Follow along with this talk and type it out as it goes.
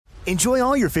Enjoy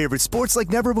all your favorite sports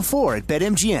like never before at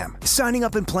BetMGM. Signing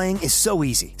up and playing is so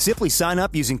easy. Simply sign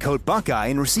up using code Buckeye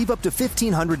and receive up to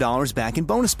 $1,500 back in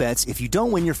bonus bets if you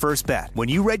don't win your first bet. When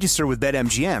you register with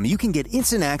BetMGM, you can get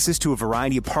instant access to a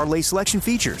variety of parlay selection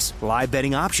features, live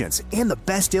betting options, and the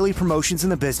best daily promotions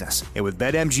in the business. And with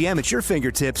BetMGM at your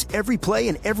fingertips, every play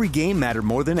and every game matter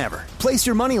more than ever. Place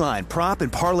your moneyline, prop,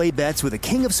 and parlay bets with the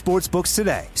king of sportsbooks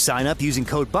today. Sign up using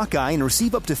code Buckeye and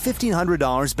receive up to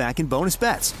 $1,500 back in bonus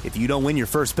bets if you don't win your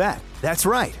first bet. That's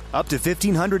right, up to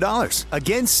 $1,500.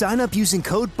 Again, sign up using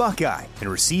code Buckeye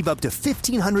and receive up to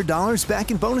 $1,500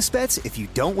 back in bonus bets if you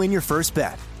don't win your first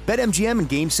bet. BetMGM and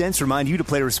GameSense remind you to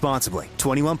play responsibly.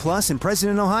 21 plus and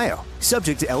present in Ohio.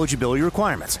 Subject to eligibility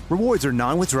requirements. Rewards are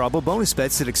non-withdrawable bonus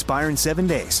bets that expire in 7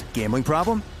 days. Gambling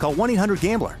problem? Call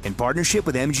 1-800-GAMBLER in partnership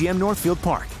with MGM Northfield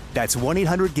Park. That's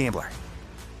 1-800-GAMBLER.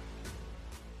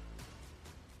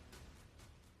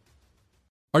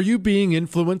 Are you being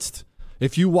influenced?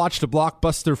 If you watched a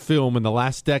blockbuster film in the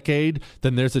last decade,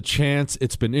 then there's a chance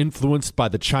it's been influenced by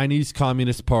the Chinese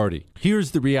Communist Party.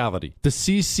 Here's the reality. The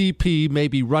CCP may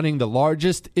be running the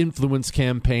largest influence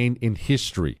campaign in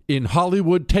history. In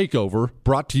Hollywood Takeover,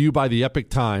 brought to you by the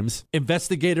Epic Times,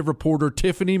 investigative reporter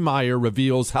Tiffany Meyer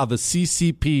reveals how the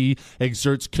CCP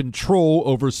exerts control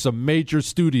over some major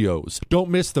studios.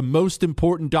 Don't miss the most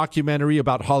important documentary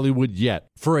about Hollywood yet.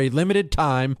 For a limited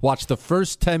time, watch the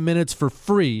first 10 minutes for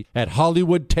free at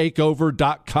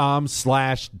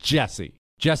HollywoodTakeover.com/Jesse.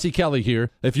 Jesse Kelly here.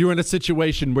 If you're in a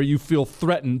situation where you feel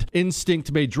threatened,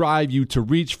 instinct may drive you to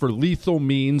reach for lethal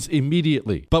means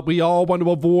immediately. But we all want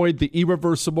to avoid the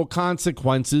irreversible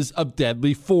consequences of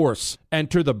deadly force.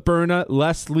 Enter the Byrna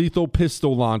less lethal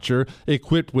pistol launcher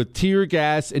equipped with tear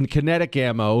gas and kinetic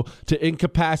ammo to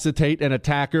incapacitate an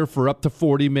attacker for up to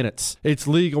 40 minutes. It's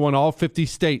legal in all 50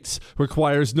 states,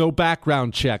 requires no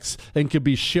background checks, and can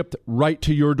be shipped right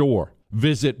to your door.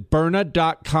 Visit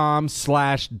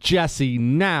Byrna.com/Jesse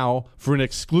now for an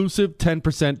exclusive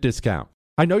 10% discount.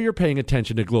 I know you're paying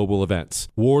attention to global events.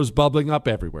 Wars bubbling up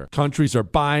everywhere. Countries are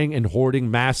buying and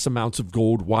hoarding mass amounts of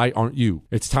gold. Why aren't you?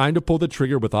 It's time to pull the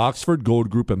trigger with Oxford Gold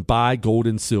Group and buy gold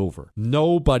and silver.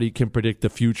 Nobody can predict the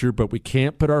future, but we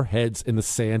can't put our heads in the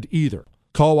sand either.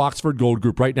 Call Oxford Gold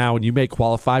Group right now and you may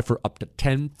qualify for up to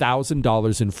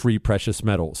 $10,000 in free precious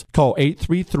metals. Call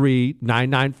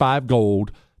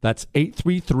 833-995-GOLD. That's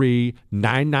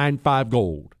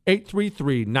 833-995-GOLD.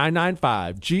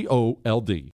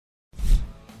 833-995-GOLD.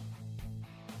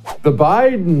 The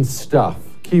Biden stuff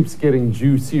keeps getting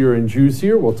juicier and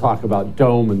juicier. We'll talk about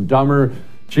Dumb and Dumber.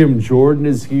 Jim Jordan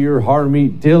is here.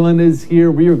 Harmeet Dhillon is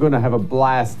here. We are going to have a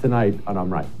blast tonight on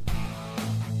I'm Right.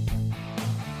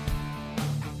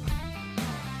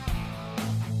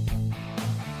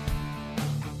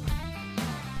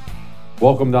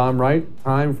 Welcome to I'm Right.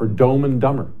 Time for Dumb and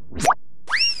Dumber. What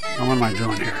am I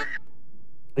doing here?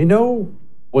 You know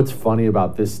what's funny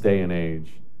about this day and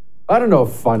age? I don't know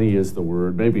if funny is the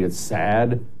word. Maybe it's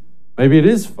sad. Maybe it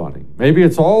is funny. Maybe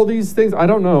it's all these things. I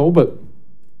don't know. But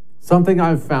something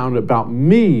I've found about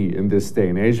me in this day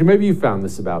and age, and maybe you found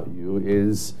this about you,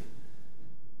 is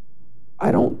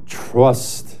I don't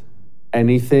trust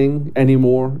anything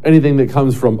anymore. Anything that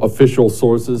comes from official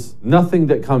sources. Nothing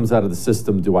that comes out of the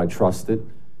system do I trust it.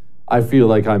 I feel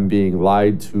like I'm being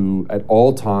lied to at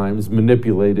all times,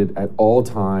 manipulated at all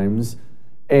times,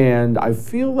 and I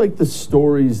feel like the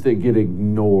stories that get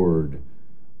ignored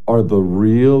are the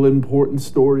real important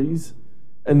stories,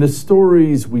 and the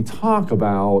stories we talk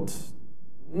about,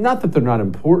 not that they're not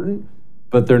important,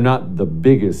 but they're not the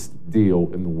biggest deal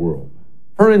in the world.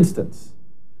 For instance,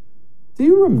 do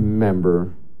you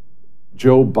remember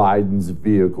Joe Biden's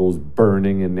vehicles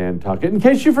burning in Nantucket? In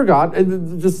case you forgot,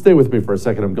 just stay with me for a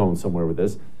second, I'm going somewhere with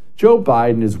this. Joe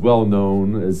Biden is well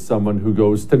known as someone who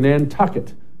goes to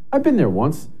Nantucket. I've been there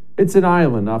once. It's an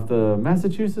island off the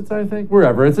Massachusetts, I think,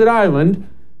 wherever. It's an island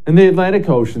in the Atlantic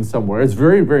Ocean somewhere. It's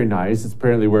very, very nice. It's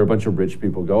apparently where a bunch of rich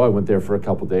people go. I went there for a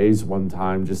couple days one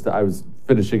time. I was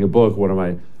finishing a book. One of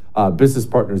my business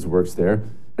partners works there.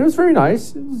 It was very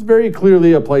nice. It was very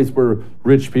clearly a place where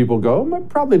rich people go.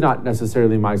 Probably not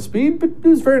necessarily my speed, but it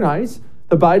was very nice.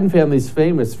 The Biden family's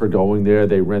famous for going there.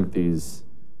 They rent these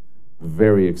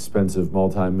very expensive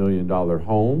multi-million-dollar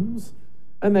homes,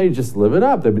 and they just live it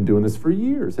up. They've been doing this for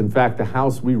years. In fact, the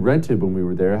house we rented when we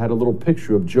were there had a little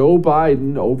picture of Joe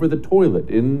Biden over the toilet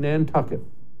in Nantucket.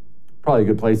 Probably a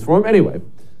good place for him. Anyway,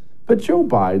 but Joe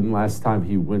Biden, last time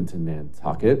he went to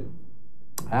Nantucket,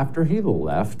 after he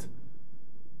left,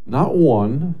 not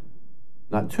one,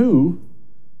 not two,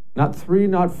 not three,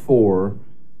 not four,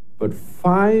 but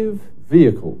 5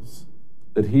 vehicles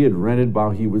that he had rented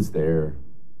while he was there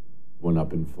went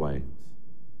up in flames.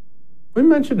 We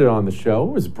mentioned it on the show.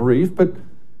 It was brief, but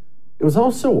it was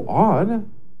also odd.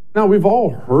 Now, we've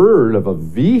all heard of a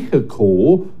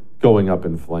vehicle going up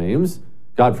in flames.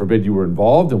 God forbid you were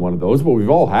involved in one of those, but we've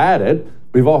all had it.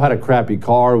 We've all had a crappy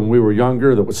car when we were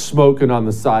younger that was smoking on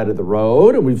the side of the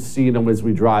road, and we've seen them as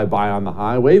we drive by on the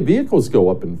highway. Vehicles go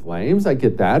up in flames. I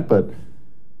get that, but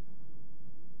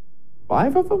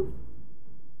 5 of them?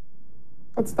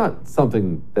 That's not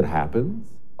something that happens.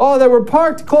 Oh, they were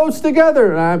parked close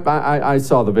together. I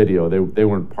saw the video. They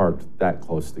weren't parked that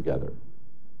close together.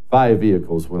 5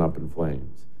 vehicles went up in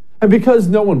flames. And because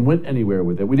no one went anywhere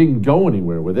with it, we didn't go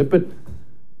anywhere with it, but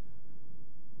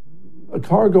a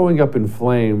car going up in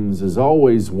flames is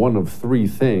always one of 3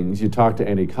 things. You talk to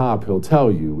any cop, he'll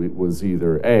tell you it was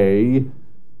either A,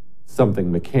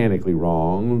 something mechanically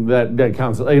wrong, that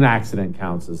counts, an accident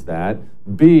counts as that,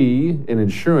 B, an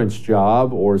insurance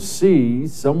job, or C,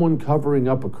 someone covering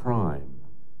up a crime.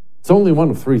 It's only one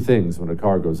of 3 things when a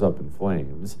car goes up in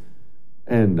flames.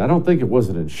 And I don't think it was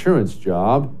an insurance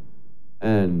job,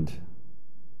 and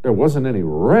there wasn't any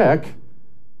wreck.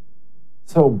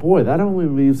 So, boy, that only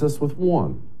leaves us with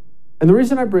 1. And the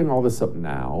reason I bring all this up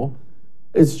now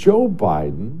is Joe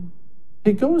Biden,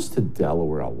 he goes to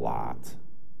Delaware a lot.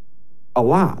 A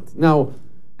lot. Now,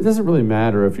 it doesn't really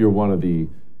matter if you're one of the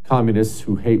communists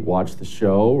who hate watch the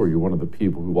show, or you're one of the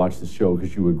people who watch the show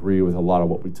because you agree with a lot of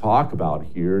what we talk about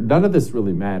here. None of this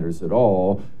really matters at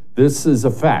all. This is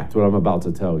a fact, what I'm about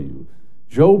to tell you.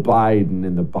 Joe Biden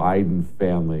and the Biden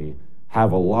family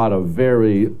have a lot of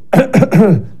very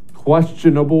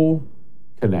questionable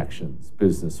connections,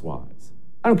 business-wise.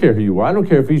 I don't care who you are. I don't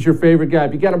care if he's your favorite guy.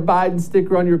 If you got a Biden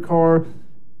sticker on your car,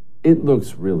 it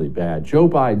looks really bad. Joe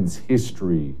Biden's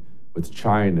history with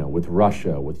China, with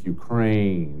Russia, with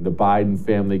Ukraine, the Biden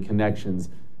family connections,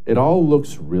 it all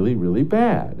looks really, really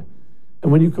bad.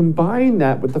 And when you combine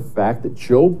that with the fact that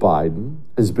Joe Biden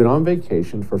has been on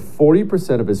vacation for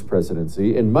 40% of his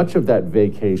presidency, and much of that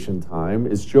vacation time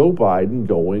is Joe Biden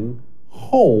going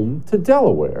home to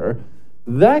Delaware,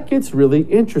 that gets really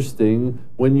interesting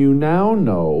when you now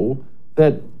know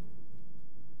that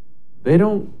they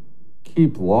don't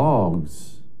keep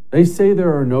logs. They say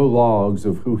there are no logs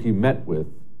of who he met with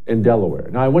in Delaware.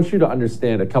 Now, I want you to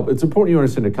understand it's important you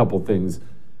understand a couple things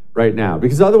right now,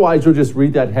 because otherwise you'll just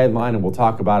read that headline and we'll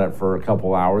talk about it for a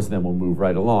couple hours and then we'll move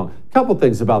right along. A couple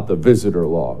things about the visitor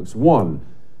logs. 1,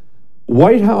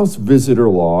 White House visitor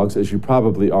logs, as you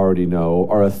probably already know,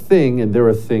 are a thing, and they're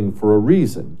a thing for a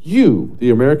reason. You, the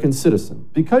American citizen,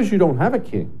 because you don't have a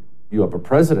king, you have a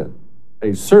president,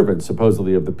 a servant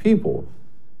supposedly of the people,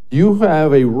 you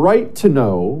have a right to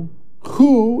know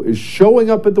who is showing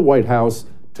up at the White House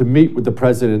to meet with the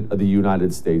President of the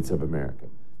United States of America.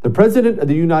 The President of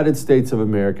the United States of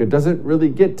America doesn't really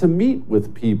get to meet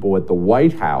with people at the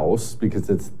White House because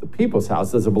it's the people's house,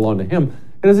 it doesn't belong to him.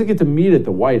 He doesn't get to meet at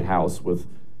the White House with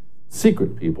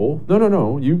secret people.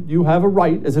 No. You have a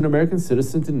right as an American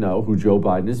citizen to know who Joe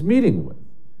Biden is meeting with.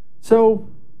 So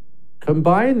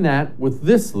combine that with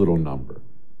this little number.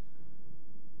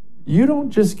 You don't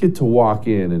just get to walk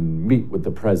in and meet with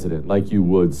the president like you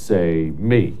would, say,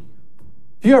 me.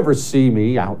 If you ever see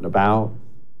me out and about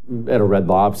at a Red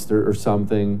Lobster or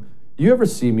something, you ever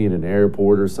see me in an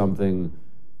airport or something,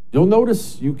 you'll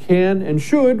notice you can and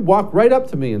should walk right up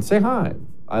to me and say hi.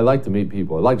 I like to meet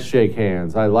people. I like to shake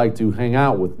hands. I like to hang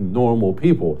out with normal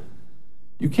people.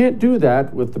 You can't do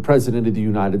that with the President of the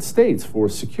United States for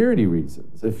security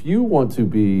reasons. If you want to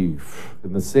be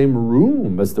in the same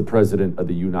room as the President of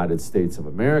the United States of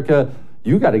America,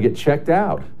 you got to get checked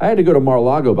out. I had to go to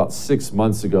Mar-a-Lago about 6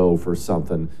 months ago for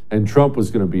something, and Trump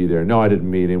was going to be there. No, I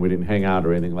didn't meet him. We didn't hang out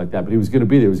or anything like that, but he was going to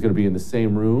be there. He was going to be in the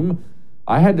same room.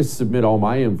 I had to submit all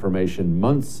my information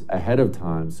months ahead of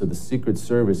time so the Secret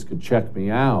Service could check me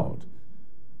out.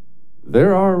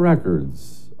 There are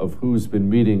records of who's been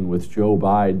meeting with Joe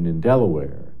Biden in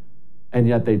Delaware, and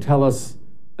yet they tell us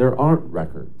there aren't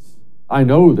records. I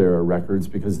know there are records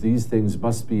because these things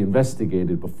must be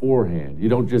investigated beforehand. You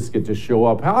don't just get to show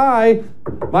up, hi,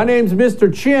 my name's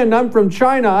Mr. Chin, I'm from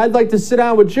China, I'd like to sit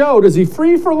down with Joe. Is he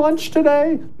free for lunch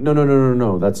today?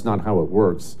 No, that's not how it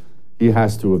works. He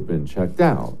has to have been checked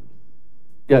out.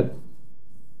 Yet,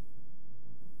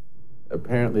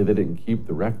 apparently they didn't keep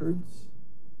the records.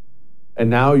 And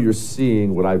now you're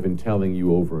seeing what I've been telling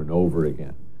you over and over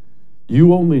again.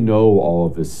 You only know all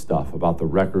of this stuff about the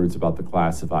records, about the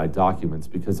classified documents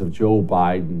because of Joe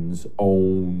Biden's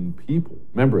own people.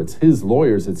 Remember, it's his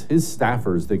lawyers, it's his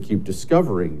staffers that keep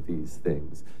discovering these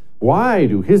things. Why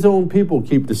do his own people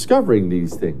keep discovering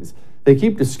these things? They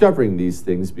keep discovering these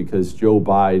things because Joe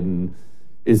Biden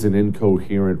is an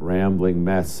incoherent, rambling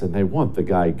mess, and they want the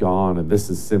guy gone, and this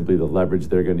is simply the leverage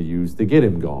they're going to use to get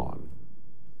him gone.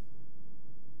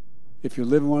 If you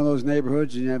live in one of those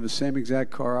neighborhoods and you have the same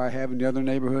exact car I have in the other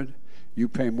neighborhood, you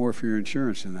pay more for your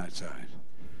insurance than that side.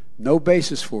 No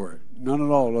basis for it. None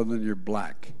at all, other than you're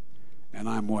black and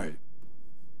I'm white.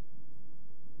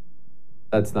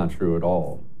 That's not true at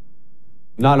all.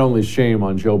 Not only shame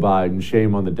on Joe Biden,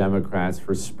 shame on the Democrats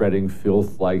for spreading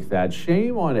filth like that.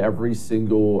 Shame on every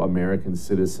single American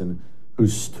citizen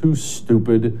who's too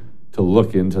stupid to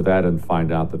look into that and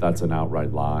find out that that's an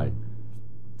outright lie.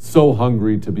 So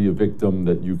hungry to be a victim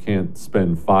that you can't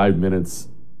spend 5 minutes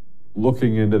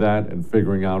looking into that and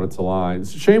figuring out it's a lie.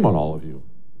 Shame on all of you.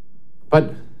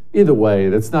 But either way,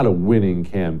 that's not a winning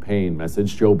campaign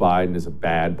message. Joe Biden is a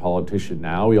bad politician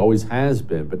now. He always has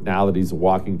been. But now that he's a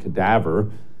walking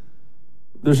cadaver,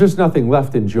 there's just nothing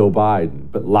left in Joe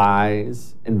Biden but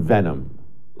lies and venom.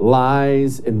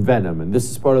 Lies and venom. And this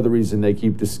is part of the reason they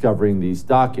keep discovering these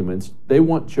documents. They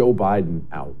want Joe Biden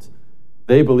out.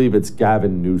 They believe it's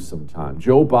Gavin Newsom time.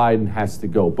 Joe Biden has to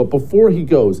go. But before he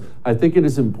goes, I think it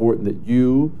is important that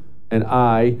you and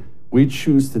we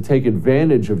choose to take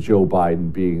advantage of Joe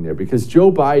Biden being there, because Joe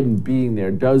Biden being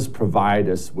there does provide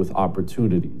us with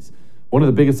opportunities. One of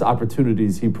the biggest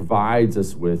opportunities he provides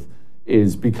us with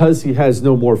is because he has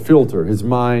no more filter. His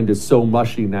mind is so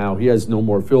mushy now, he has no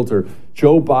more filter.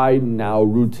 Joe Biden now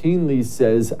routinely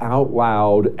says out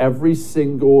loud every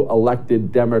single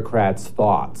elected Democrat's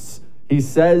thoughts. He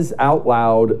says out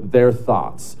loud their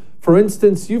thoughts. For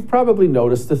instance, you've probably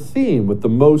noticed a theme with the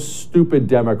most stupid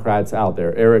Democrats out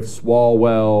there. Eric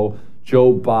Swalwell,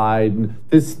 Joe Biden.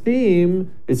 This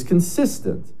theme is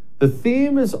consistent. The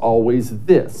theme is always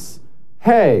this.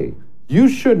 Hey, you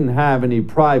shouldn't have any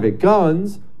private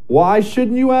guns. Why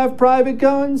shouldn't you have private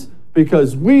guns?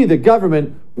 Because we, the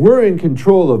government, we're in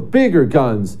control of bigger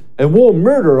guns, and we'll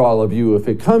murder all of you if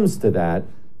it comes to that.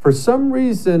 For some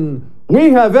reason,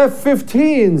 we have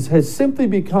F-15s has simply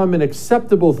become an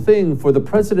acceptable thing for the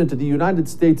President of the United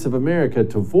States of America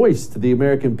to voice to the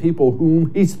American people whom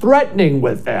he's threatening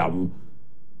with them.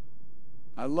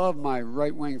 I love my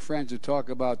right-wing friends who talk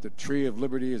about the tree of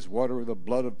liberty is water with the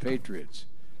blood of patriots.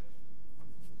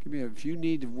 If you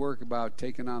need to work about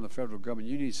taking on the federal government,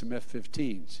 you need some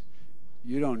F-15s.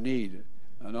 You don't need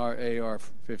an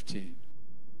AR-15.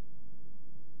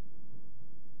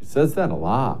 He says that a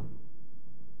lot.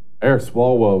 Eric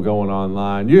Swalwell going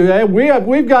online.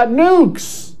 We've got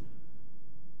nukes.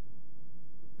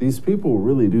 These people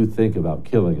really do think about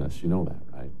killing us. You know that,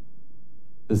 right?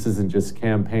 This isn't just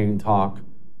campaign talk.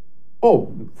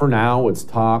 Oh, for now it's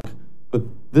talk, but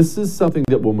this is something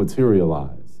that will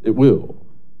materialize. It will.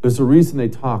 There's a reason they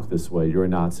talk this way. You're a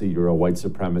Nazi, you're a white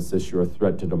supremacist, you're a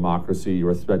threat to democracy,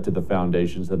 you're a threat to the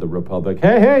foundations of the republic.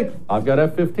 Hey, I've got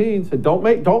F-15s.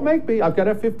 Don't make me, I've got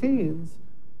F-15s.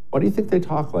 Why do you think they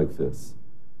talk like this?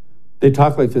 They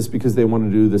talk like this because they want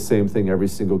to do the same thing every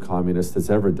single communist has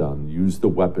ever done, use the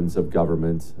weapons of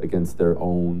government against their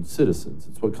own citizens.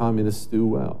 It's what communists do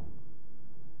well.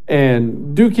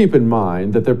 And do keep in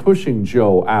mind that they're pushing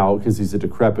Joe out because he's a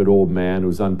decrepit old man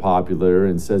who's unpopular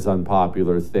and says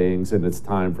unpopular things, and it's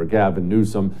time for Gavin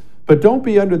Newsom. But don't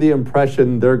be under the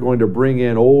impression they're going to bring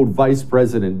in old Vice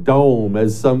President Dome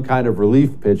as some kind of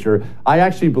relief pitcher. I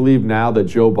actually believe now that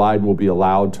Joe Biden will be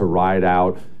allowed to ride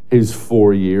out his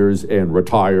 4 years and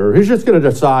retire. He's just going to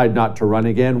decide not to run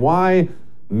again. Why?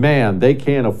 Man, they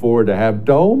can't afford to have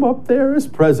Dome up there as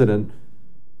president.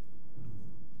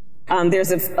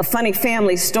 There's a funny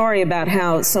family story about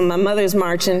how, so my mother's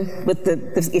marching with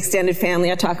the extended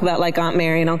family. I talk about like Aunt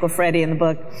Mary and Uncle Freddie in the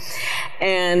book.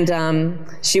 And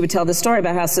she would tell the story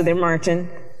about how, so they're marching.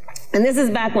 And this is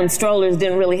back when strollers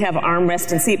didn't really have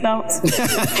armrests and seatbelts.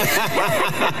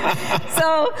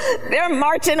 So they're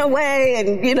marching away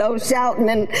and, shouting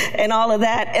and all of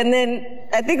that. And then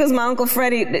I think it was my Uncle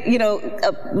Freddie,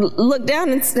 looked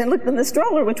down and looked in the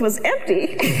stroller, which was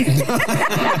empty,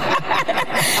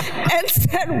 and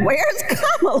said, "Where's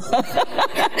Kamala?"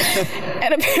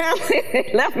 And apparently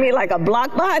they left me like a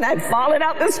block behind. I'd fallen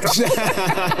out the stroller.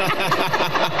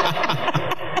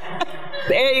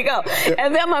 There you go.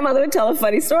 And then my mother would tell a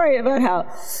funny story about how,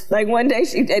 like, one day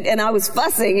and I was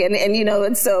fussing,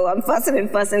 and so I'm fussing and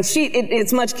fussing.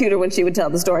 It's much cuter when she would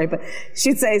tell the story, but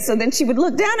she'd say, so then she would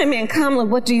look down at me and, Kamala,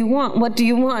 what do you want? What do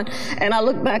you want? And I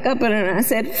looked back up at her and I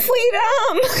said,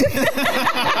 freedom!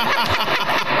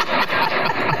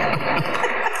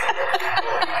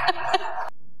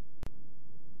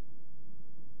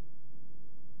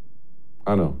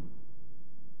 I know.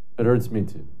 It hurts me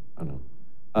too. I know.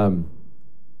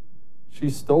 she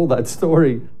stole that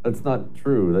story. That's not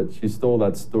true, that she stole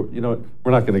that story. You know,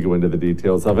 we're not going to go into the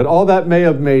details of it. All that may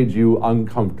have made you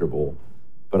uncomfortable,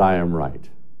 but I am right.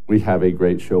 We have a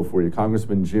great show for you.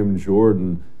 Congressman Jim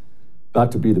Jordan,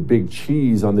 about to be the big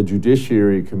cheese on the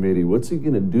Judiciary Committee. What's he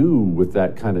going to do with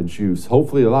that kind of juice?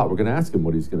 Hopefully a lot. We're going to ask him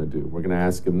what he's going to do. We're going to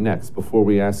ask him next. Before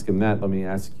we ask him that, let me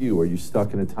ask you, are you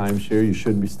stuck in a timeshare? You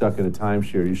shouldn't be stuck in a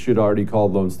timeshare. You should already call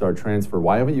Lone Star Transfer.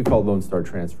 Why haven't you called Lone Star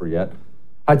Transfer yet?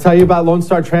 I tell you about Lone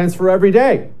Star Transfer every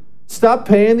day. Stop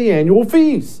paying the annual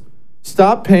fees.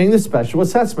 Stop paying the special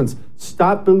assessments.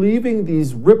 Stop believing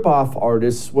these rip-off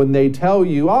artists when they tell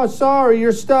you, oh, sorry,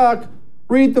 you're stuck.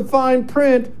 Read the fine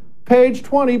print. Page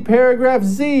 20, paragraph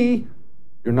Z.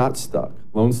 You're not stuck.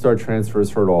 Lone Star Transfer has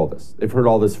heard all this. They've heard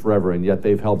all this forever, and yet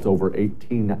they've helped over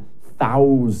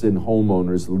 18,000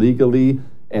 homeowners legally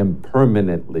and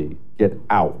permanently get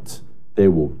out. They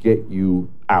will get you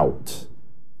out.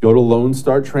 Go to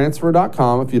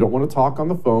LoneStarTransfer.com if you don't want to talk on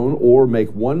the phone, or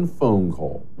make one phone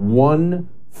call. One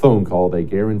phone call, they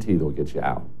guarantee they'll get you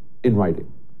out in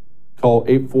writing. Call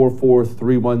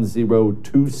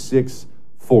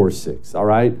 844-310-2646. All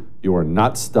right? You are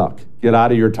not stuck. Get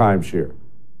out of your timeshare.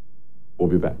 We'll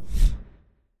be back.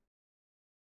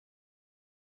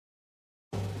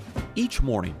 Each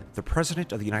morning, the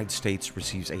President of the United States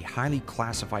receives a highly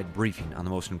classified briefing on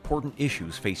the most important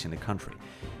issues facing the country.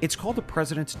 It's called the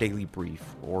President's Daily Brief,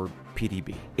 or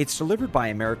PDB. It's delivered by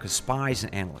America's spies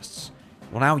and analysts.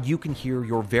 Well, now you can hear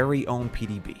your very own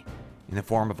PDB in the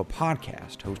form of a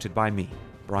podcast hosted by me,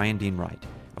 Brian Dean Wright,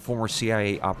 a former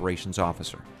CIA operations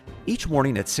officer. Each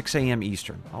morning at 6 a.m.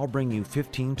 Eastern, I'll bring you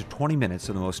 15 to 20 minutes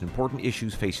of the most important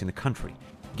issues facing the country,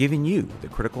 giving you the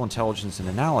critical intelligence and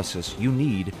analysis you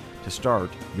need to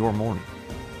start your morning.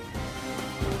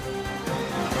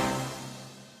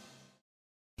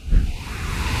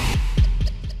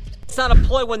 It's not a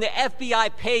ploy when the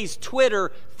FBI pays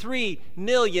Twitter $3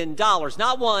 million.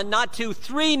 Not one, not two,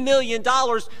 $3 million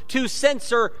to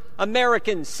censor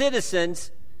American citizens.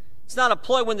 It's not a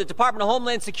ploy when the Department of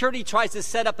Homeland Security tries to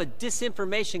set up a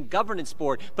disinformation governance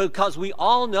board, because we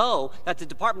all know that the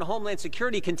Department of Homeland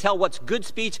Security can tell what's good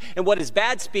speech and what is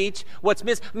bad speech, what's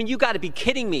I mean, you got to be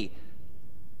kidding me.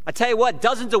 I tell you what,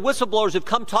 dozens of whistleblowers have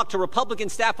come talk to Republican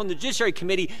staff on the Judiciary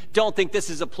Committee, don't think this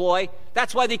is a ploy.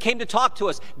 That's why they came to talk to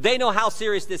us. They know how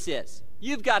serious this is.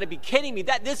 You've got to be kidding me.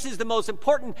 This is the most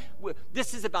important.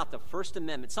 This is about the First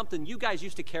Amendment, something you guys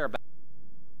used to care about.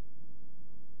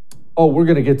 Oh, we're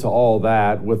going to get to all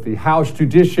that with the House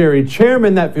Judiciary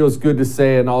Chairman, that feels good to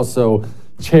say, and also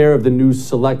chair of the new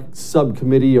select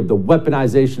subcommittee of the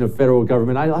weaponization of federal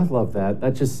government. I love that.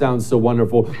 That just sounds so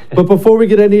wonderful. But before we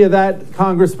get any of that,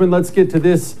 Congressman, let's get to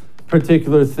this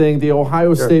particular thing. The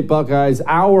Ohio State Buckeyes,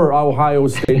 our Ohio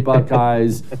State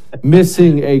Buckeyes,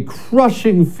 missing a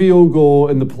crushing field goal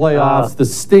in the playoffs. The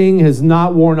sting has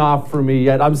not worn off for me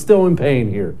yet. I'm still in pain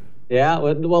here. Yeah,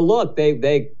 well, look,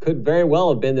 they could very well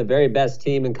have been the very best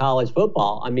team in college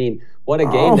football. I mean, what a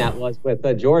game that was with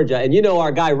Georgia. And you know,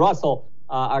 our guy Russell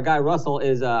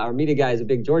is our media guy is a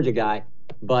big Georgia guy.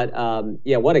 But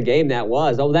yeah, what a game that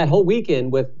was. Oh, that whole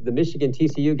weekend with the Michigan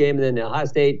TCU game and then the Ohio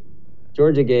State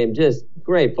Georgia game, just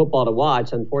great football to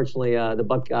watch. Unfortunately, the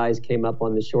Buckeyes came up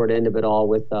on the short end of it all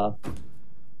with. I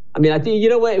mean, I think, you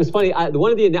know what? It was funny. I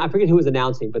forget who was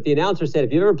announcing, but the announcer said,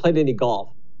 if you've ever played any golf,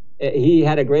 he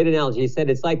had a great analogy. He said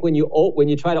it's like when you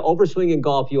try to overswing in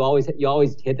golf, you always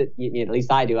hit it. At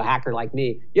least I do. A hacker like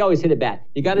me, you always hit it bad.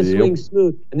 You got to swing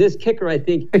smooth. And this kicker, I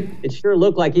think, it sure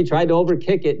looked like he tried to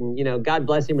overkick it. And God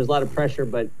bless him, there's a lot of pressure,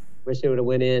 but wish it would have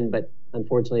went in. But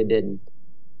unfortunately, it didn't.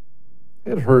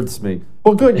 It hurts me.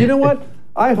 Well, good. You know what?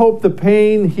 I hope the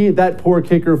pain that poor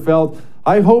kicker felt.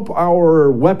 I hope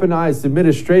our weaponized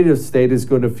administrative state is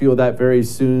going to feel that very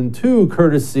soon, too,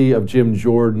 courtesy of Jim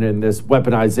Jordan and this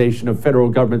weaponization of federal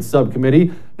government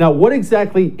subcommittee. Now, what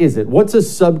exactly is it? What's a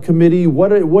subcommittee?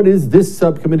 What is this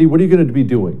subcommittee? What are you going to be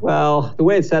doing? Well, the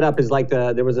way it's set up is like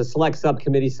there was a select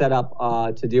subcommittee set up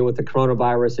to deal with the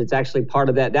coronavirus. It's actually part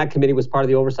of that. That committee was part of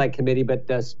the oversight committee, but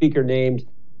the speaker named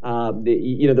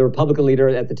the Republican leader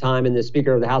at the time and the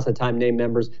Speaker of the House at the time named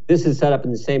members. This is set up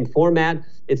in the same format.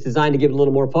 It's designed to give it a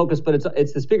little more focus, but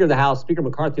it's the Speaker of the House, Speaker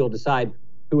McCarthy, will decide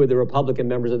who are the Republican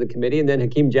members of the committee, and then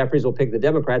Hakeem Jeffries will pick the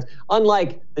Democrats.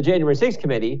 Unlike the January 6th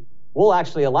committee, we'll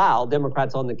actually allow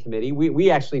Democrats on the committee. We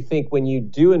actually think when you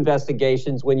do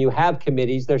investigations, when you have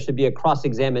committees, there should be a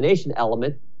cross-examination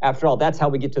element. After all, that's how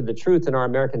we get to the truth in our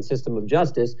American system of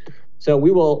justice. So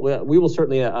we will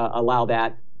certainly allow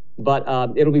that. But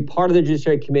it'll be part of the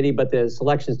Judiciary Committee, but the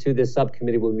selections to this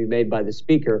subcommittee will be made by the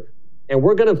Speaker. And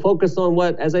we're going to focus on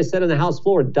what, as I said on the House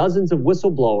floor, dozens of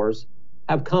whistleblowers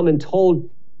have come and told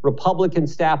Republican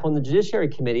staff on the Judiciary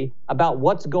Committee about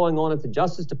what's going on at the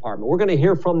Justice Department. We're going to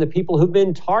hear from the people who've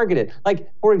been targeted.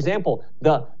 Like, for example,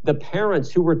 the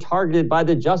parents who were targeted by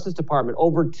the Justice Department.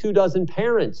 Over 24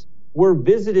 parents were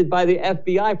visited by the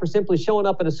FBI for simply showing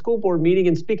up at a school board meeting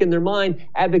and speaking their mind,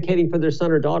 advocating for their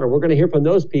son or daughter. We're going to hear from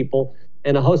those people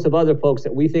and a host of other folks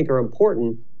that we think are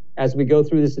important as we go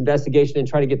through this investigation and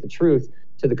try to get the truth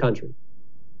to the country.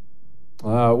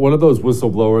 One of those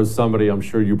whistleblowers, somebody I'm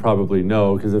sure you probably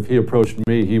know, because if he approached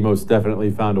me, he most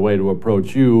definitely found a way to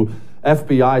approach you.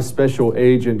 FBI special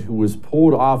agent who was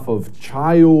pulled off of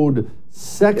child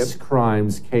sex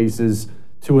crimes cases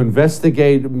to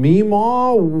investigate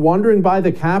Meemaw wandering by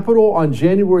the Capitol on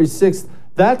January 6th.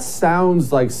 That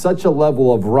sounds like such a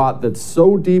level of rot that's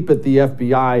so deep at the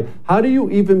FBI. How do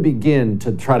you even begin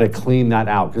to try to clean that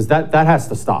out? Because that has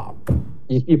to stop.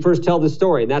 You first tell the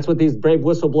story, and that's what these brave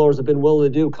whistleblowers have been willing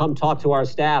to do. Come talk to our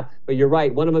staff. But you're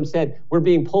right. One of them said, we're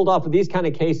being pulled off of these kind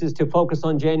of cases to focus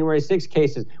on January 6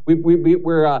 cases. We're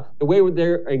the way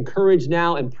they're encouraged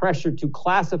now and pressured to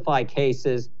classify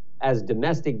cases as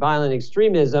domestic violent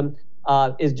extremism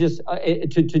is just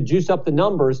to juice up the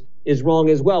numbers is wrong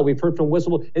as well. We've heard from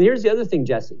whistleblowers. And here's the other thing,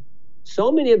 Jesse.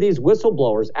 So many of these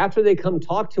whistleblowers, after they come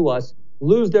talk to us,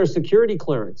 lose their security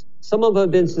clearance. Some of them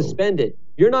have been suspended.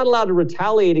 You're not allowed to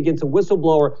retaliate against a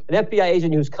whistleblower, an FBI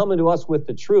agent who's coming to us with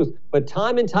the truth. But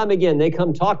time and time again, they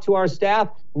come talk to our staff.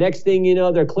 Next thing you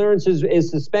know, their clearance is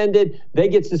suspended. They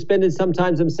get suspended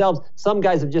sometimes themselves. Some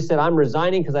guys have just said, I'm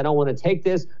resigning because I don't want to take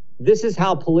this. This is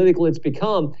how political it's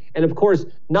become. And of course,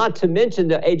 not to mention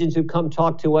the agents who come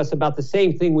talk to us about the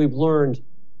same thing we've learned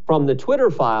from the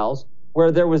Twitter files,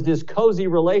 where there was this cozy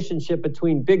relationship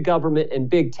between big government and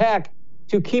big tech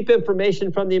to keep information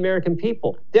from the American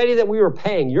people. The idea that we were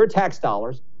paying your tax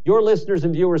dollars, your listeners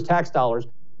and viewers' tax dollars,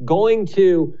 going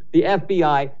to the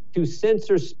FBI to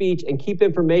censor speech and keep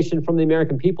information from the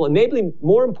American people, and maybe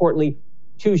more importantly,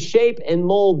 to shape and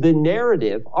mold the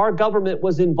narrative. Our government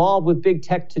was involved with big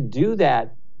tech to do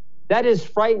that. That is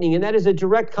frightening, and that is a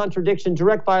direct contradiction,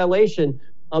 direct violation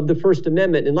of the First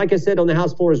Amendment. And like I said on the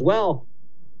House floor as well,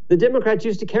 the Democrats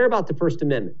used to care about the First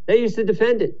Amendment. They used to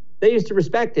defend it. They used to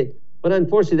respect it. But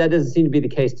unfortunately, that doesn't seem to be the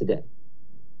case today.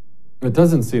 It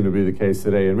doesn't seem to be the case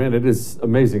today. And man, it is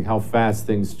amazing how fast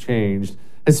things changed.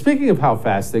 And speaking of how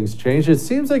fast things changed, it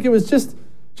seems like it was just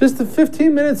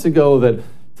 15 minutes ago that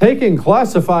taking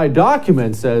classified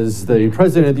documents as the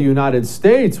President of the United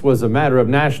States was a matter of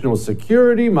national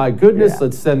security. My goodness,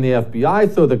 let's send the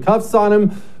FBI, throw the cuffs on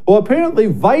him. Well, apparently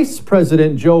Vice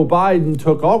President Joe Biden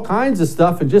took all kinds of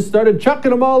stuff and just started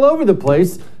chucking them all over the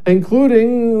place,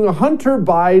 including Hunter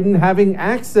Biden having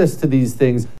access to these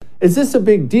things. Is this a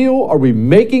big deal? Are we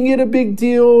making it a big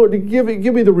deal? Give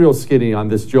me the real skinny on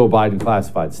this Joe Biden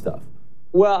classified stuff.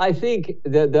 Well, I think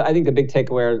the big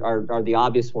takeaway are the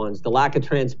obvious ones: the lack of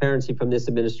transparency from this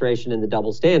administration and the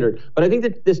double standard. But I think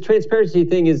that this transparency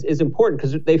thing is important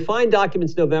because they find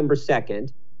documents November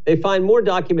 2nd. They find more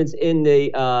documents in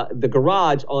the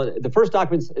garage. On the first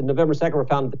documents in November 2nd were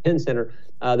found at the Penn Center,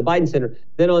 the Biden Center.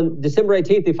 Then on December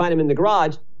 18th, they find them in the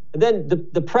garage. And then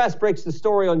the press breaks the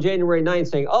story on January 9th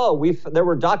saying, there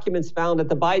were documents found at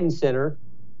the Biden Center.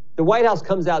 The White House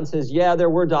comes out and says, yeah, there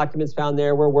were documents found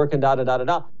there. We're working,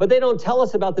 da-da-da-da-da. But they don't tell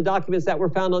us about the documents that were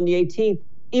found on the 18th,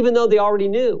 even though they already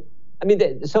knew. I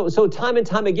mean, so time and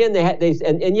time again,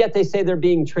 and yet they say they're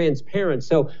being transparent.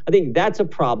 So I think that's a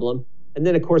problem. And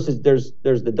then, of course, there's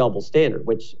the double standard,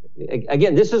 which,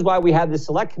 again, this is why we have this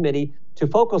select committee to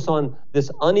focus on this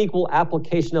unequal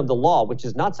application of the law, which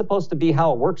is not supposed to be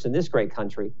how it works in this great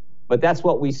country. But that's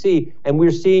what we see. And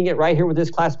we're seeing it right here with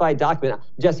this classified document.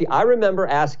 Jesse, I remember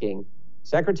asking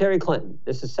Secretary Clinton,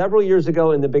 this is several years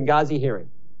ago in the Benghazi hearing,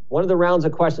 one of the rounds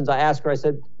of questions I asked her, I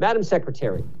said, Madam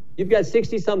Secretary, you've got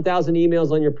 60-some thousand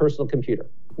emails on your personal computer.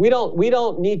 We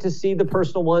don't need to see the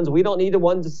personal ones. We don't need the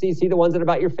ones to see the ones that are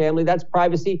about your family. That's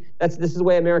privacy. This is the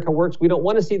way America works. We don't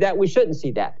want to see that. We shouldn't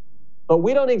see that. But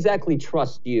we don't exactly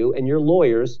trust you and your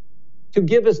lawyers to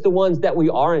give us the ones that we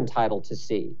are entitled to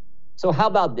see. So how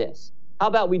about this? How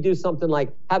about we do something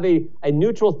like have a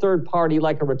neutral third party,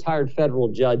 like a retired federal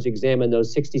judge, examine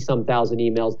those 60-some thousand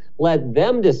emails, let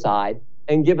them decide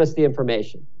and give us the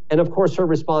information. And of course, her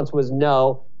response was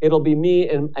no, it'll be me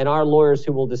and our lawyers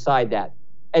who will decide that.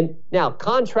 And now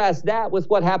contrast that with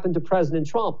what happened to President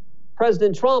Trump.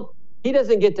 President Trump, he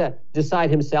doesn't get to decide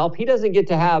himself. He doesn't get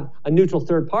to have a neutral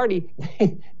third party.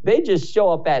 They just show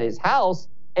up at his house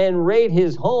and raid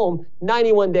his home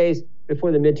 91 days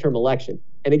before the midterm election.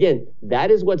 And again, that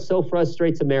is what so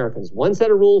frustrates Americans. One set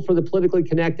of rules for the politically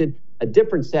connected, a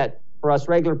different set for us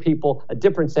regular people, a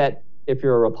different set if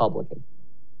you're a Republican.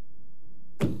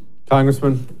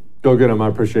 Congressman, go get him. I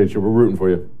appreciate you. We're rooting for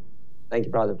you. Thank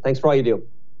you, brother. Thanks for all you do.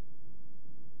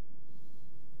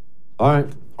 All right.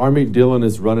 Harmeet Dhillon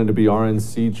is running to be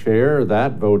RNC chair.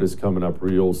 That vote is coming up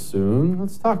real soon.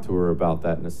 Let's talk to her about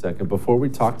that in a second. Before we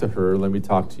talk to her, let me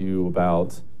talk to you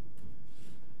about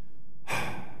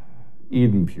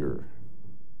Eden Pure.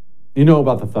 You know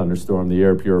about the thunderstorm, the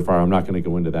air purifier. I'm not going to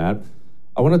go into that.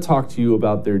 I want to talk to you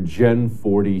about their Gen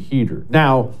 40 heater.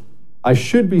 Now, I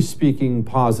should be speaking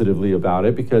positively about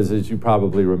it because, as you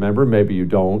probably remember, maybe you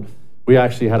don't, we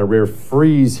actually had a rare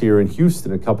freeze here in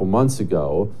Houston a couple months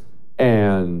ago,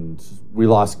 and we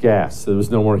lost gas. There was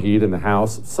no more heat in the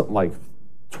house, something like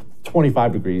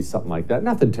 25 degrees, something like that.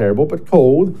 Nothing terrible, but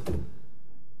cold.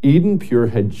 Eden Pure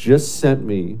had just sent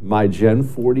me my Gen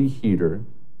 40 heater,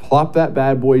 plopped that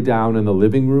bad boy down in the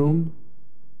living room,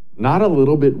 not a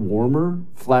little bit warmer,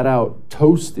 flat out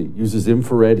toasty, uses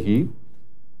infrared heat.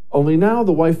 Only now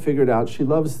the wife figured out she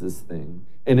loves this thing,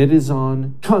 and it is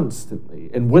on constantly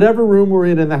in whatever room we're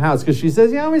in the house, because she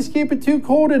says, you always keep it too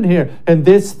cold in here. And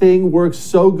this thing works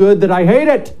so good that I hate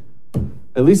it.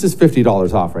 At least it's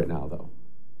 $50 off right now, though.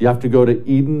 You have to go to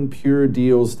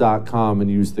EdenPureDeals.com and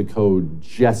use the code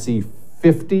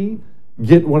Jesse50.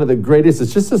 Get one of the greatest,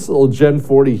 it's just this little Gen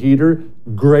 40 heater,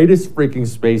 greatest freaking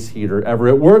space heater ever.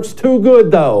 It works too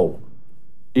good, though.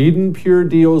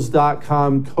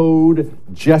 EdenPureDeals.com, code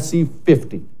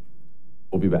Jesse50.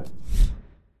 We'll be back.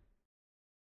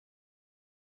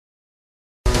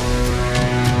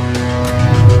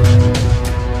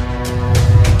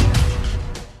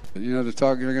 You know,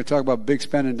 you're going to talk about big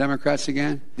spending Democrats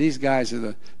again? These guys are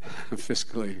the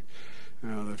fiscally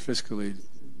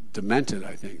demented,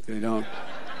 I think. They don't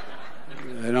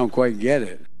quite get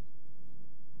it.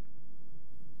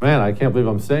 Man, I can't believe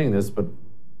I'm saying this, but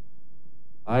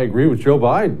I agree with Joe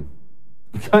Biden.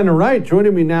 You're kind of right.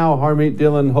 Joining me now, Harmeet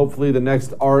Dhillon, hopefully the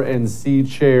next RNC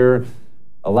chair.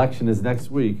 Election is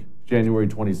next week, January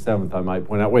 27th, I might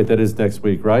point out. Wait, that is next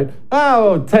week, right?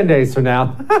 Oh, 10 days from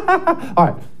now. All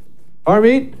right.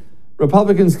 Harmeet,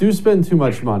 Republicans do spend too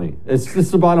much money. It's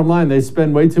just the bottom line. They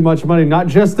spend way too much money, not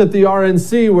just at the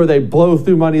RNC where they blow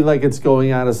through money like it's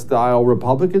going out of style.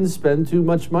 Republicans spend too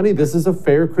much money. This is a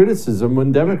fair criticism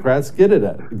when Democrats send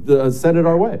it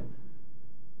our way.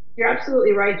 You're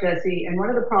absolutely right, Jesse. And one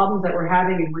of the problems that we're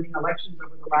having in winning elections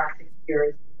over the last 6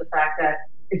 years is the fact that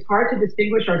it's hard to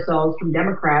distinguish ourselves from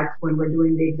Democrats when we're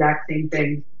doing the exact same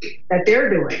things that they're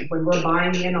doing, when we're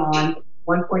buying in on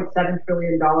 $1.7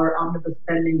 trillion omnibus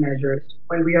spending measures,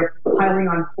 when we are piling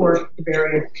on court to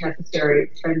various necessary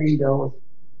spending bills,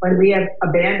 when we have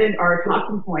abandoned our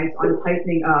talking points on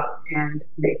tightening up and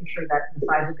making sure that the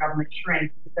size of government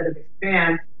shrinks instead of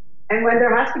expands, and when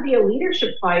there has to be a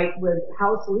leadership fight with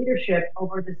House leadership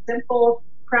over the simple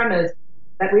premise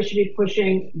that we should be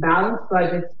pushing balanced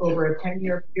budgets over a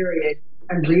 10-year period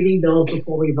and reading bills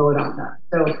before we vote on them.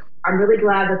 So I'm really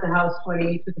glad that the House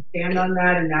 20 took a stand on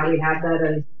that, and now we have that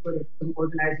as sort of some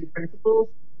organizing principles.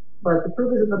 But the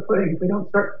proof is in the pudding. If we don't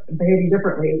start behaving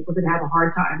differently, we're going to have a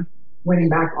hard time winning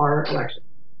back our election.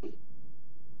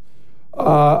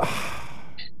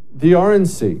 The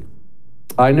RNC,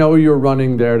 I know you're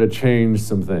running there to change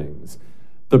some things.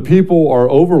 The people are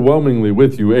overwhelmingly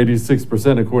with you,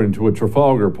 86% according to a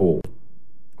Trafalgar poll.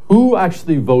 Who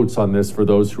actually votes on this for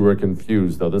those who are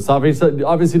confused, though? This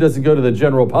obviously doesn't go to the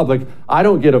general public. I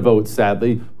don't get a vote,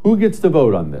 sadly. Who gets to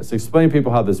vote on this? Explain to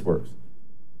people how this works.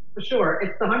 For sure.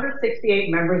 It's the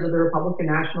 168 members of the Republican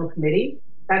National Committee.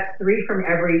 That's 3 from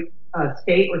every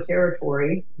state or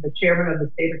territory, the chairman of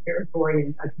the state or territory,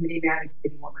 and a committee man and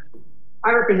committee woman.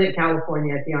 I represent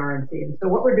California at the RNC. And so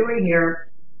what we're doing here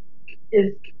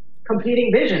is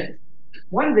competing visions.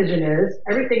 One vision is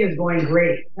everything is going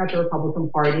great at the Republican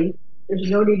Party. There's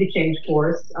no need to change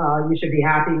course. You should be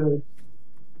happy with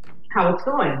how it's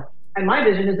going. And my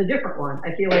vision is a different one.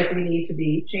 I feel like we need to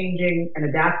be changing and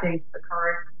adapting to the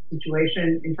current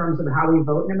situation in terms of how we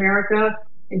vote in America,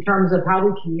 in terms of how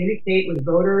we communicate with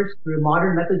voters through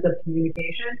modern methods of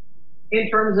communication, in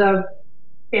terms of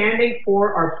standing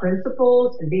for our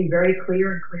principles and being very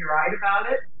clear and clear-eyed about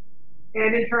it,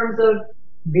 and in terms of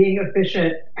being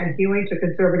efficient and hewing to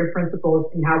conservative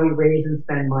principles in how we raise and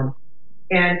spend money.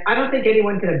 And I don't think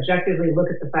anyone can objectively look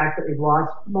at the fact that we've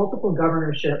lost multiple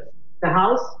governorships, the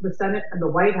House, the Senate, and the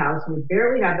White House, and we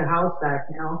barely have the House back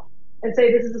now, and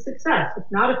say this is a success.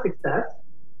 It's not a success.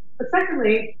 But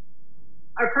secondly,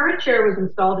 our current chair was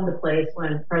installed into place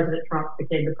when President Trump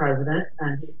became the president,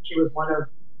 and she was one of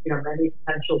many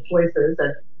potential choices.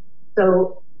 And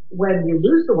so when you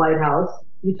lose the White House,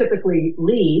 you typically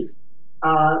leave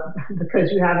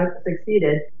because you haven't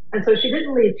succeeded. And so she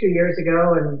didn't leave 2 years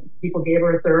ago, and people gave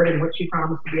her a third in what she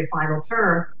promised to be a final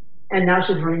term. And now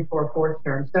she's running for a fourth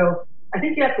term. So I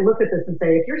think you have to look at this and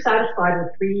say, if you're satisfied with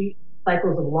 3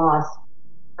 cycles of loss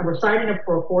and we're signing up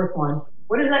for a fourth one,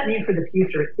 what does that mean for the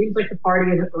future? It seems like the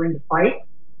party isn't willing to fight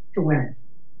to win.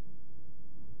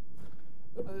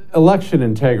 Election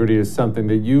integrity is something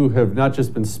that you have not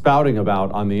just been spouting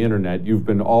about on the internet. You've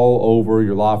been all over.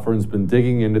 Your law firm's been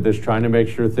digging into this, trying to make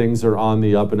sure things are on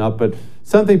the up and up. But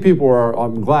something people are,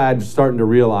 I'm glad, starting to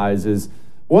realize is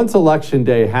once election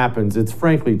day happens, it's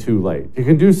frankly too late. You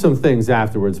can do some things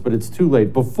afterwards, but it's too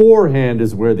late. Beforehand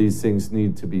is where these things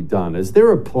need to be done. Is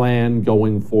there a plan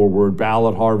going forward,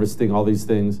 ballot harvesting, all these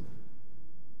things?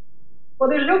 Well,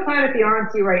 there's no plan at the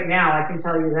RNC right now, I can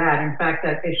tell you that. In fact,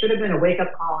 that it should have been a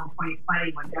wake-up call in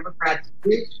 2020 when Democrats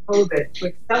used COVID to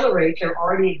accelerate their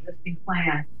already existing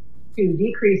plan to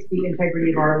decrease the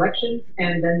integrity of our elections,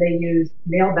 and then they used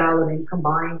mail balloting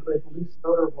combined with loose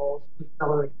voter rolls to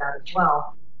accelerate that as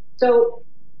well. So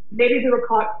maybe we were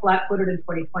caught flat-footed in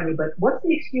 2020, but what's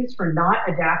the excuse for not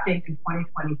adapting in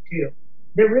 2022?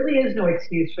 There really is no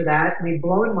excuse for that. We've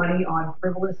blown money on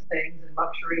frivolous things and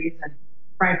luxuries and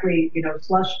frankly,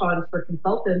 slush funds for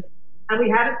consultants, and we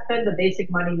haven't spent the basic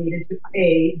money needed to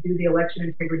A, do the election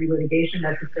integrity litigation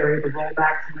necessary to roll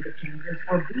back some of the changes,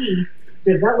 or B,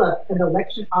 develop an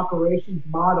election operations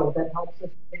model that helps us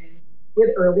win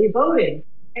with early voting.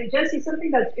 And Jesse,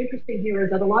 something that's interesting here is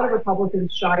that a lot of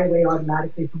Republicans shy away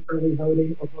automatically from early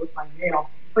voting or vote by mail.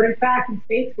 But in fact, in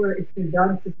states where it's been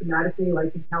done systematically,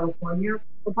 like in California,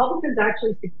 Republicans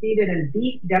actually succeeded and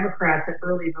beat Democrats at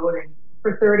early voting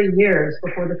for 30 years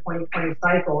before the 2020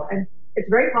 cycle. And it's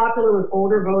very popular with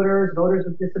older voters, voters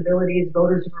with disabilities,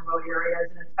 voters in remote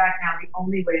areas, and in fact now the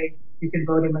only way you can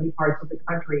vote in many parts of the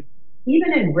country.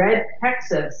 Even in red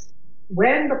Texas,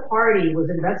 when the party was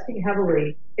investing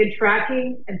heavily in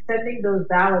tracking and sending those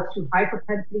ballots to high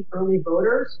propensity early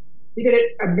voters, we did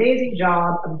an amazing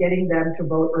job of getting them to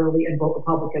vote early and vote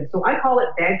Republican. So I call it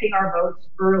banking our votes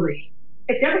early.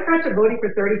 If Democrats are voting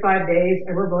for 35 days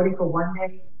and we're voting for 1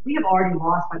 day, we have already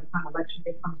lost by the time election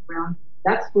day comes around.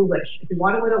 That's foolish. If we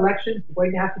want to win elections, we're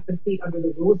going to have to compete under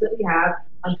the rules that we have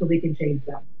until we can change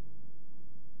them.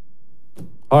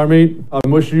 Harmeet,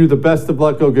 I'm wishing you the best of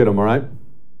luck. Go get them, all right?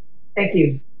 Thank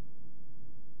you.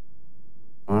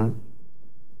 All right.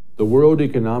 The World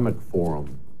Economic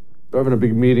Forum. They're having a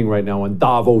big meeting right now in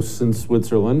Davos in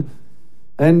Switzerland.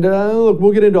 And look,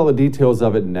 we'll get into all the details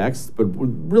of it next, but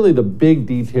really the big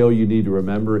detail you need to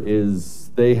remember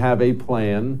is they have a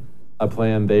plan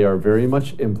they are very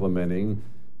much implementing.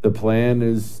 The plan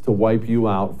is to wipe you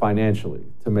out financially,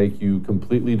 to make you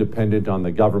completely dependent on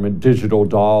the government digital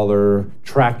dollar,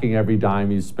 tracking every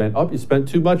dime you spent. Oh, you spent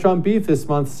too much on beef this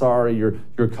month. Sorry,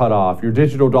 you're cut off. Your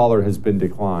digital dollar has been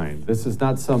declined. This is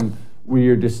not some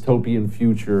weird dystopian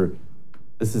future.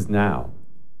 This is now.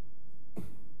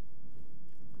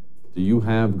 Do you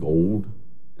have gold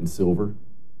and silver?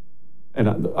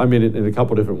 And I mean it in a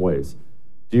couple different ways.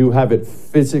 Do you have it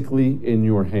physically in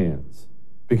your hands?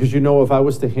 Because if I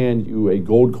was to hand you a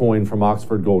gold coin from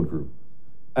Oxford Gold Group,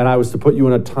 and I was to put you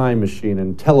in a time machine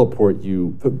and teleport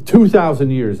you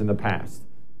 2,000 years in the past,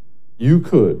 you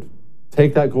could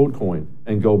take that gold coin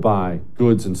and go buy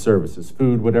goods and services,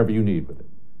 food, whatever you need with it.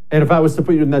 And if I was to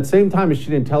put you in that same time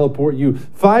machine and teleport you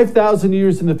 5,000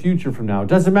 years in the future from now, it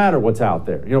doesn't matter what's out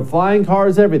there. Flying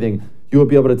cars, everything, you will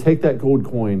be able to take that gold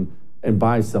coin and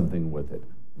buy something with it.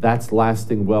 That's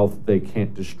lasting wealth they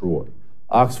can't destroy.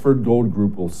 Oxford Gold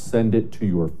Group will send it to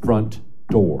your front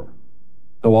door.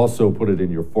 They'll also put it in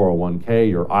your 401k,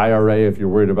 your IRA if you're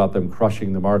worried about them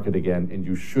crushing the market again, and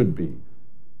you should be.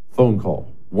 Phone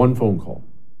call, one phone call.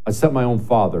 I sent my own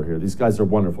father here. These guys are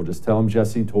wonderful. Just tell them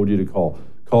Jesse told you to call.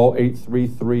 Call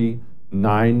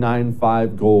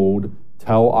 833-995-GOLD.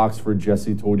 Tell Oxford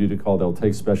Jesse told you to call. They'll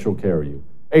take special care of you.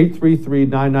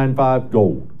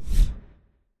 833-995-GOLD.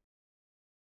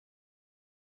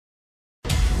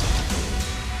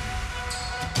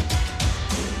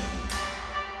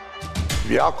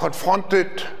 We are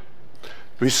confronted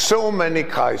with so many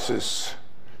crises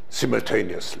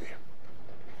simultaneously.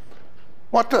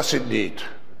 What does it need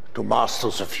to master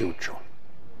the future?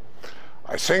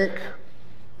 I think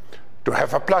to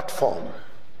have a platform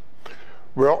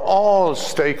where all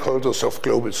stakeholders of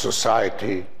global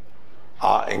society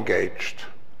are engaged.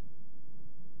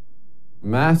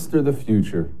 Master the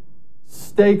future.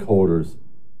 Stakeholders.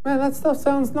 Man, that stuff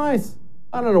sounds nice.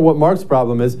 I don't know what Mark's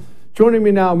problem is. Joining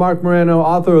me now, Mark Morano,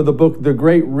 author of the book, The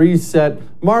Great Reset.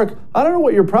 Mark, I don't know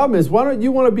what your problem is. Why don't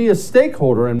you want to be a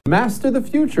stakeholder and master the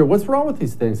future? What's wrong with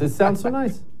these things? It sounds so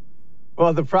nice.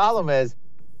 Well, the problem is,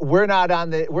 we're not on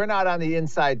the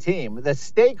inside team. The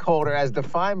stakeholder, as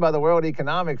defined by the World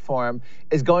Economic Forum,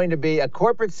 is going to be a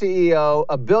corporate CEO,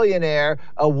 a billionaire,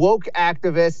 a woke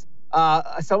activist,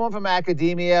 someone from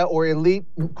academia or elite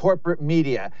corporate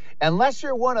media. Unless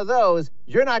you're one of those,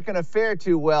 you're not going to fare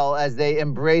too well as they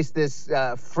embrace this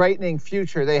frightening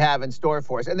future they have in store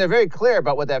for us. And they're very clear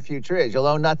about what that future is. You'll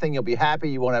own nothing. You'll be happy.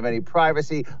 You won't have any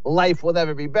privacy. Life will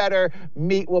never be better.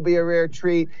 Meat will be a rare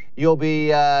treat. You'll be,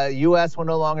 U.S. will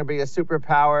no longer be a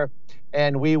superpower.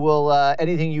 And we will,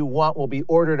 anything you want will be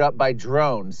ordered up by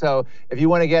drone. So if you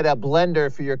want to get a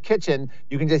blender for your kitchen,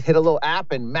 you can just hit a little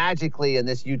app and magically in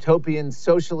this utopian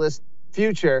socialist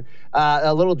future,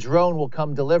 a little drone will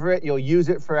come deliver it. You'll use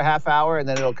it for a half hour and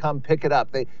then it'll come pick it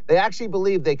up. They actually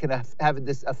believe they can have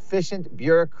this efficient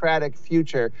bureaucratic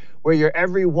future where your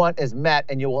every want is met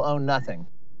and you will own nothing.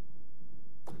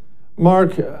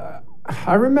 Mark,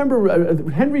 I remember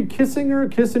Henry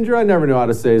Kissinger, I never know how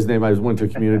to say his name. I went to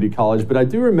community college, but I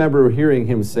do remember hearing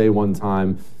him say one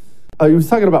time, he was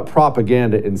talking about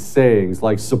propaganda and sayings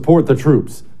like support the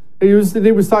troops. He was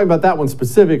talking about that one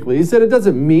specifically. He said it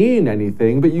doesn't mean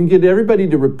anything, but you can get everybody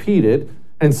to repeat it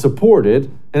and support it,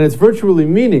 and it's virtually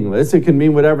meaningless. It can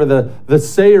mean whatever the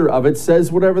sayer of it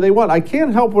says, whatever they want. I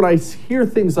can't help when I hear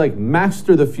things like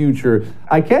master the future,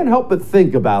 I can't help but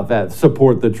think about that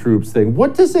support the troops thing.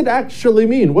 What does it actually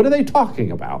mean? What are they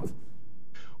talking about?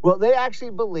 Well, they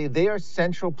actually believe they are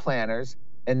central planners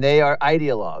and they are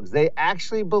ideologues. They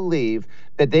actually believe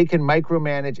that they can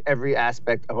micromanage every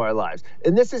aspect of our lives.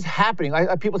 And this is happening.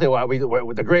 People say, well,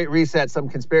 with the Great Reset, some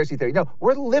conspiracy theory. No,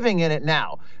 we're living in it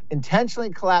now.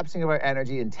 Intentionally collapsing of our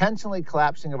energy, intentionally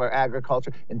collapsing of our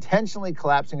agriculture, intentionally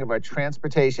collapsing of our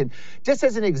transportation. Just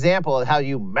as an example of how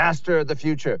you master the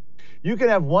future, you can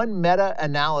have one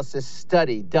meta-analysis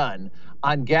study done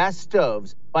on gas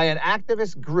stoves by an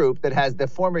activist group that has the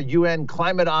former UN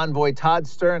climate envoy Todd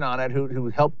Stern on it, who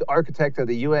helped the architect of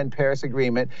the UN Paris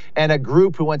Agreement, and a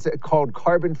group who called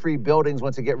Carbon-Free Buildings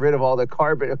wants to get rid of all the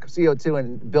CO2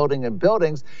 in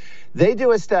buildings. They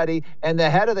do a study, and the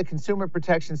head of the Consumer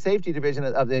Protection Safety Division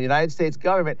of the United States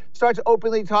government starts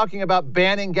openly talking about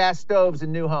banning gas stoves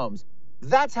in new homes.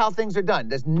 That's how things are done.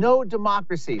 There's no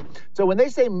democracy. So when they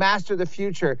say master the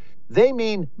future, they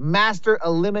mean master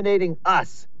eliminating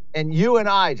us and you and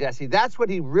I, Jesse. That's what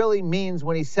he really means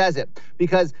when he says it,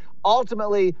 because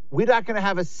ultimately we're not going to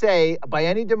have a say by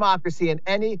any democracy in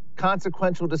any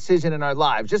consequential decision in our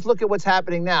lives. Just look at what's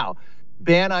happening now.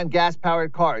 Ban on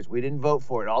gas-powered cars. We didn't vote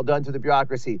for it. All done through the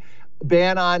bureaucracy.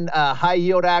 Ban on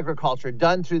high-yield agriculture,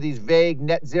 done through these vague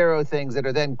net zero things that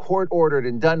are then court-ordered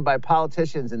and done by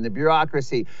politicians and the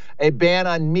bureaucracy. A ban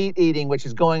on meat eating, which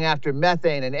is going after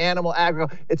methane and animal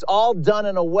agriculture. It's all done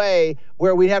in a way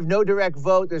where we have no direct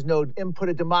vote. There's no input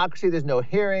of democracy. There's no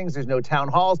hearings. There's no town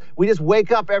halls. We just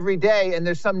wake up every day and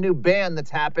there's some new ban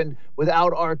that's happened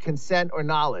without our consent or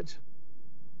knowledge.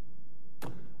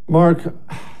 Mark,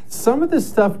 some of this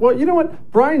stuff, well, you know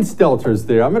what? Brian Stelter's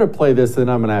there. I'm going to play this,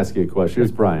 and I'm going to ask you a question.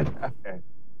 Here's Brian. Okay.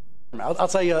 I'll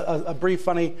tell you a brief,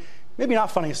 funny, maybe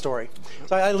not funny story.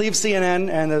 So I leave CNN,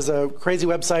 and there's a crazy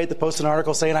website that posts an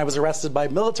article saying I was arrested by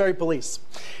military police.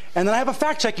 And then I have a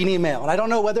fact-checking email, and I don't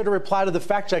know whether to reply to the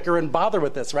fact-checker and bother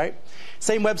with this, right?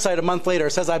 Same website a month later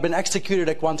says I've been executed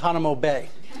at Guantanamo Bay.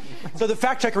 So the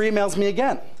fact-checker emails me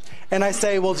again. And I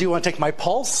say, well, do you want to take my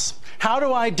pulse? How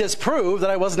do I disprove that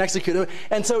I wasn't executed?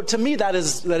 And so to me, that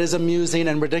is amusing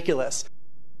and ridiculous.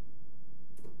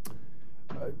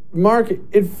 Mark,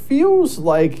 it feels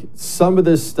like some of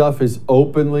this stuff is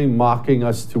openly mocking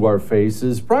us to our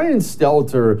faces. Brian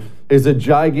Stelter is a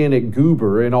gigantic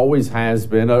goober and always has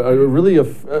been,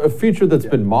 a feature that's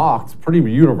been mocked pretty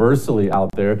universally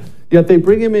out there. Yet they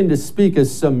bring him in to speak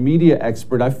as some media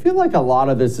expert. I feel like a lot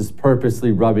of this is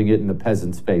purposely rubbing it in the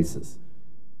peasants' faces.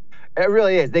 It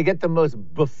really is. They get the most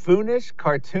buffoonish,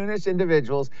 cartoonish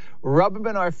individuals, rub them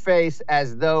in our face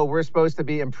as though we're supposed to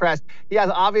be impressed. He has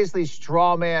obviously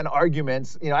straw man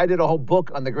arguments. You know, I did a whole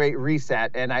book on the Great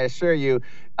Reset, and I assure you,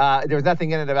 there was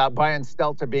nothing in it about Brian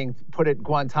Stelter being put at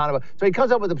Guantanamo. So he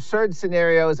comes up with absurd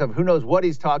scenarios of who knows what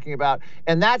he's talking about,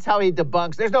 and that's how he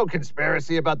debunks. There's no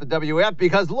conspiracy about the WF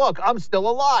because, look, I'm still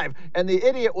alive. And the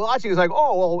idiot watching is like,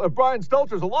 oh, well, if Brian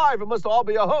Stelter's alive, it must all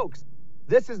be a hoax.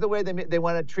 This is the way they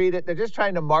want to treat it. They're just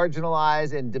trying to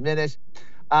marginalize and diminish.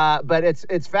 But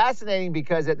it's fascinating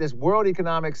because at this World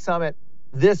Economic Summit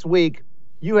this week,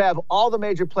 you have all the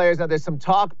major players. Now, there's some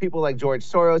talk. People like George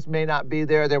Soros may not be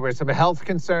there. There was some health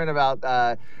concern about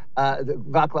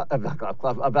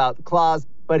Klaus,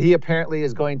 but he apparently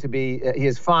is going to be. He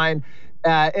is fine.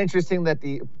 Interesting that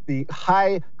the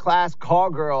high-class call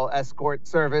girl escort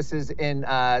services in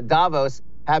Davos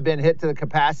have been hit to the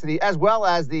capacity, as well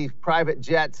as the private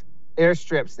jet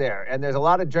airstrips there. And there's a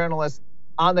lot of journalists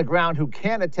on the ground who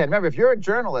can't attend. Remember, if you're a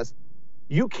journalist,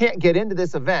 you can't get into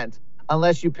this event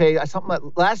unless you pay something like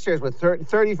last year's with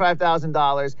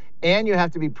 $35,000, and you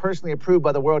have to be personally approved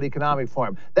by the World Economic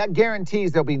Forum. That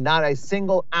guarantees there'll be not a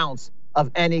single ounce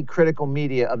of any critical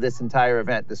media of this entire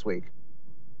event this week.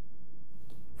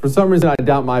 For some reason, I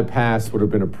doubt my pass would have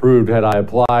been approved had I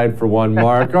applied for one,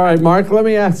 Mark. All right, Mark, let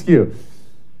me ask you.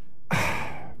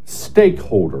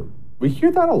 Stakeholder. We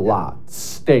hear that a lot,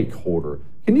 stakeholder.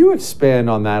 Can you expand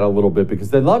on that a little bit?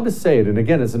 Because they love to say it. And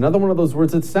again, it's another one of those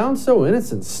words that sounds so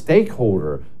innocent,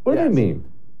 stakeholder. What do they mean?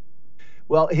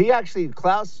 Well,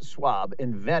 Klaus Schwab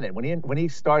invented, when he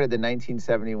started the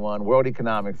 1971 World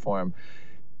Economic Forum,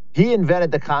 he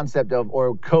invented the concept of,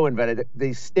 or co-invented,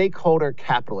 the stakeholder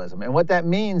capitalism. And what that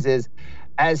means is,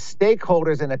 as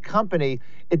stakeholders in a company,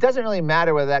 it doesn't really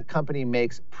matter whether that company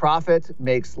makes profit,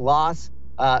 makes loss,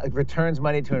 returns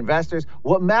money to investors.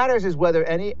 What matters is whether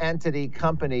any entity,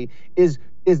 company is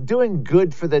doing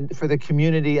good for the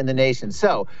community and the nation.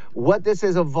 So what this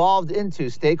has evolved into,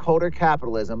 stakeholder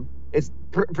capitalism, it's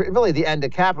really the end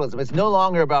of capitalism. It's no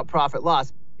longer about profit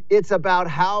loss. It's about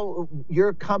how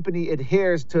your company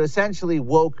adheres to essentially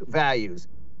woke values.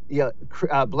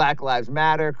 Black Lives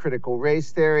Matter, critical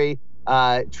race theory,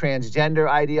 transgender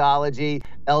ideology,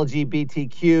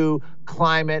 LGBTQ,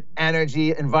 climate,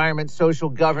 energy, environment, social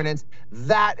governance.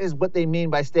 That is what they mean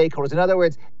by stakeholders. In other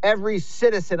words, every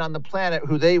citizen on the planet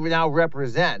who they now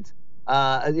represent,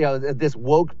 this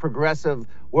woke, progressive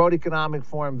World Economic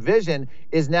Forum vision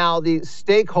is now the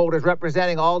stakeholders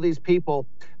representing all these people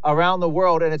around the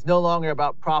world, and it's no longer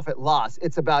about profit loss.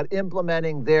 It's about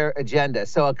implementing their agenda.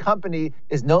 So a company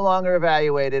is no longer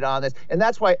evaluated on this, and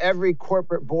that's why every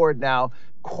corporate board now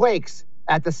quakes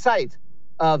at the sight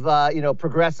of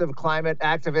progressive climate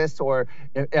activists or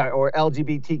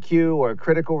LGBTQ or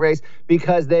critical race,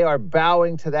 because they are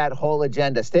bowing to that whole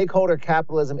agenda. Stakeholder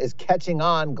capitalism is catching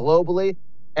on globally,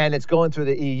 and it's going through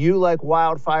the EU like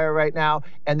wildfire right now,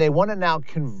 and they want to now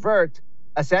convert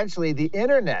essentially the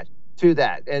internet to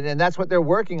that, and that's what they're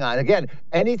working on. Again,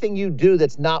 anything you do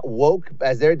that's not woke,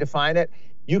 as they define it,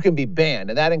 you can be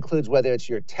banned, and that includes whether it's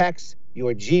your text,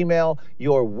 your Gmail,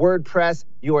 your WordPress,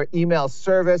 your email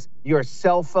service, your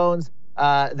cell phones.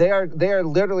 They are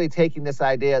literally taking this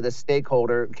idea of the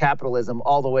stakeholder capitalism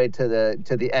all the way to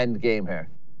the end game here,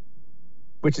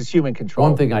 which is human control.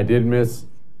 One thing I did miss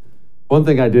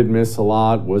a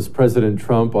lot was President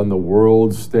Trump on the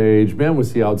world stage. Man,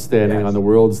 was he outstanding on the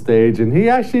world stage. And he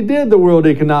actually did the World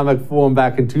Economic Forum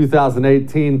back in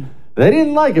 2018. They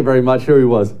didn't like it very much. Here he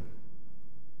was.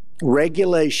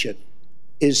 Regulation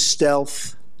is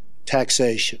stealth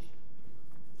taxation.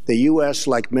 The U.S.,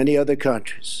 like many other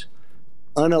countries,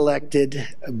 unelected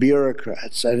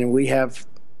bureaucrats, and we have,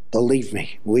 believe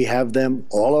me, we have them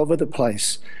all over the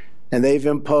place, and they've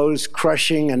imposed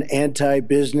crushing and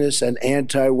anti-business and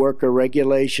anti-worker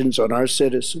regulations on our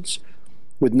citizens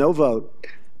with no vote,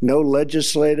 no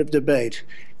legislative debate,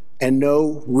 and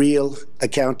no real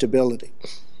accountability.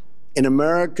 In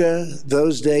America,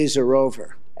 those days are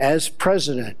over. As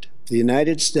president of the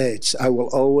United States, I will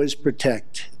always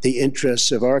protect the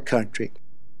interests of our country,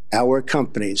 our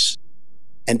companies,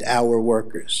 and our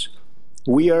workers.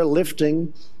 We are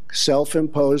lifting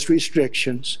self-imposed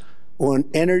restrictions on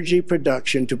energy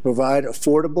production to provide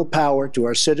affordable power to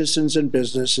our citizens and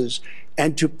businesses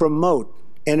and to promote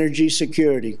energy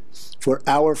security for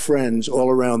our friends all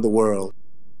around the world.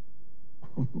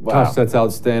 Wow. Gosh, that's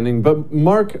outstanding. But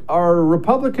Mark, our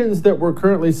Republicans that we're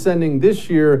currently sending this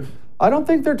year, I don't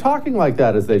think they're talking like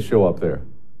that as they show up there.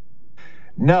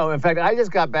 No, in fact, I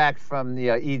just got back from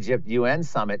the Egypt UN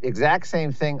summit. Exact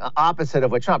same thing, opposite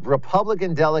of what Trump.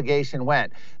 Republican delegation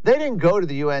went. They didn't go to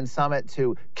the UN summit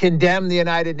to condemn the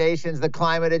United Nations, the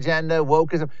climate agenda,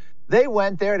 wokeism. They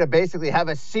went there to basically have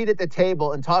a seat at the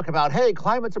table and talk about, hey,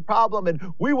 climate's a problem and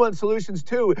we want solutions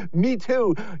too. Me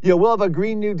too. We'll have a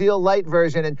Green New Deal light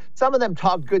version. And some of them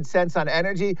talk good sense on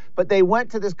energy, but they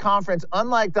went to this conference,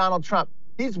 unlike Donald Trump.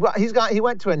 He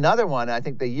went to another one, I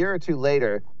think the year or two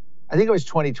later, I think it was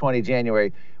 2020,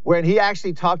 January, where he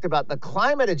actually talked about the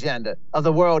climate agenda of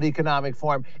the World Economic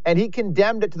Forum, and he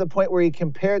condemned it to the point where he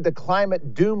compared the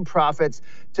climate doom prophets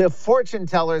to fortune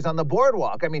tellers on the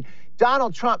boardwalk. I mean,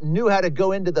 Donald Trump knew how to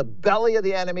go into the belly of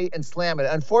the enemy and slam it.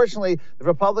 Unfortunately, the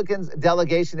Republicans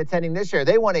delegation attending this year,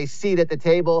 they want a seat at the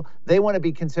table. They want to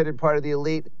be considered part of the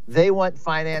elite. They want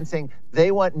financing. They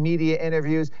want media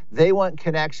interviews. They want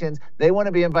connections. They want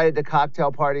to be invited to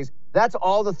cocktail parties. That's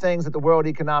all the things that the World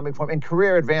Economic Forum and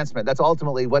career advancement, that's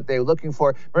ultimately what they're looking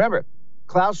for. Remember,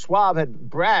 Klaus Schwab had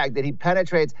bragged that he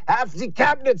penetrates half the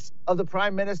cabinets of the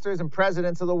prime ministers and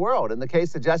presidents of the world. In the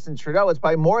case of Justin Trudeau, it's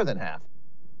by more than half.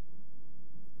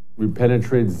 We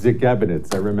penetrate the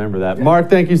cabinets. I remember that. Mark,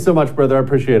 thank you so much, brother. I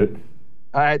appreciate it.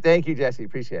 All right. Thank you, Jesse.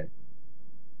 Appreciate it.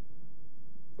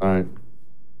 All right.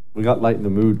 We got Lighten the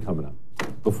Mood coming up.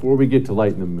 Before we get to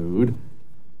Lighten the Mood,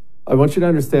 I want you to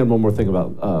understand one more thing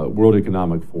about World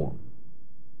Economic Forum.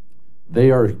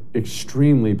 They are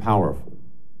extremely powerful.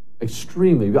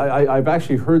 Extremely. I've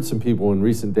actually heard some people in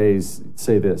recent days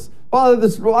say this. Well,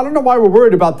 I don't know why we're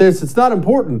worried about this. It's not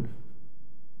important.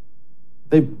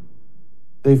 They've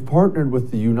partnered with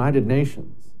the United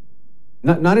Nations.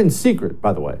 Not in secret,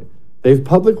 by the way. They've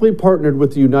publicly partnered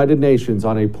with the United Nations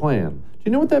on a plan. Do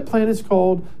you know what that plan is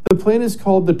called? The plan is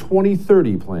called the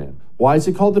 2030 Plan. Why is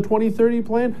it called the 2030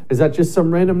 Plan? Is that just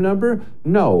some random number?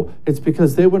 No, it's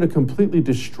because they want to completely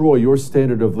destroy your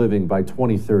standard of living by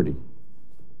 2030.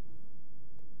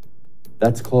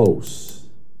 That's close.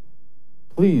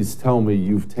 Please tell me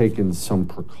you've taken some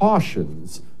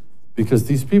precautions because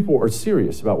these people are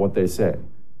serious about what they say.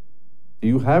 Do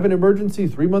you have an emergency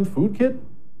 3-month food kit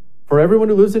for everyone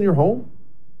who lives in your home?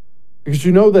 Because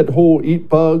you know that whole eat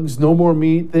bugs, no more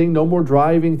meat thing, no more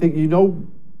driving thing, you know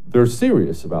they're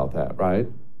serious about that, right?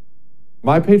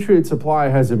 My Patriot Supply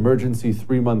has emergency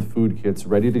 3-month food kits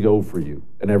ready to go for you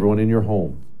and everyone in your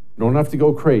home. You don't have to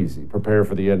go crazy, prepare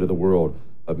for the end of the world.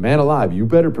 But man alive, you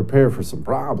better prepare for some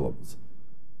problems.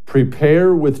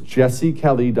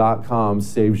 Preparewithjessekelly.com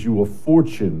saves you a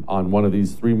fortune on one of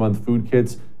these 3-month food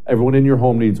kits. Everyone in your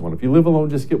home needs one. If you live alone,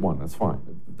 just get one. That's fine.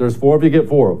 If there's 4 of you, get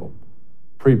 4 of them.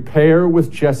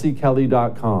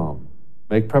 Preparewithjessekelly.com.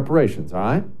 Make preparations, all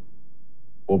right?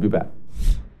 We'll be back.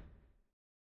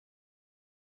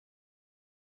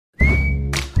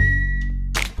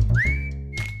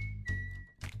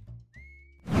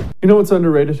 You know what's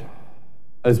underrated?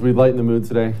 As we lighten the mood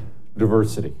today,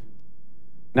 diversity.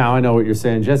 Now, I know what you're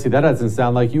saying, Jesse, that doesn't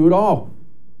sound like you at all.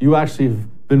 You actually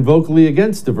have been vocally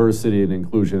against diversity and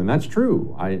inclusion, and that's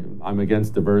true. I'm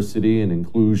against diversity and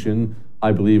inclusion.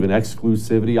 I believe in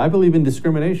exclusivity. I believe in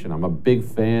discrimination. I'm a big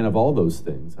fan of all those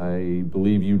things. I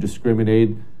believe you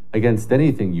discriminate against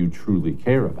anything you truly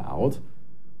care about.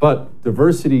 But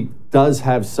diversity does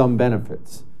have some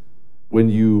benefits. When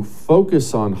you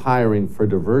focus on hiring for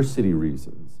diversity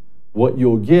reasons, what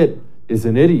you'll get is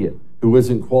an idiot who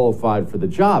isn't qualified for the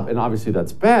job. And obviously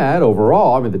that's bad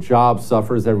overall. I mean, the job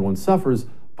suffers, everyone suffers,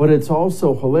 but it's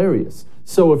also hilarious.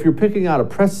 So if you're picking out a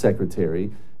press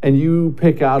secretary and you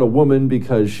pick out a woman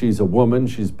because she's a woman,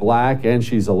 she's black, and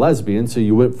she's a lesbian, so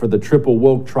you went for the triple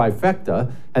woke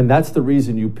trifecta, and that's the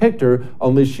reason you picked her,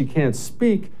 only she can't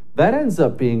speak, that ends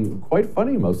up being quite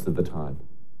funny most of the time.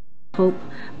 Pope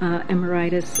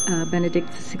Emeritus Benedict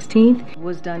XVI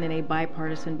was done in a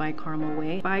bipartisan, bicameral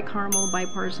way.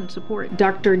 Bipartisan support.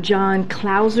 Dr. John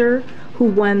Clauser, who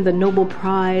won the Nobel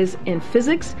Prize in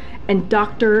Physics, and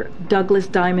Dr. Douglas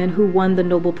Diamond, who won the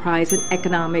Nobel Prize in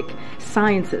Economic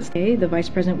Sciences. Okay, the Vice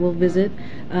President will visit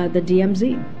the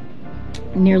DMZ.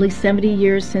 Nearly 70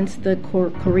 years since the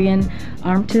Korean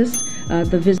armistice,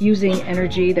 the visit using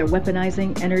energy, they're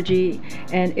weaponizing energy,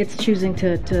 and it's choosing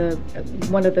to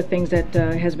one of the things that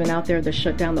has been out there, to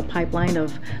shut down the pipeline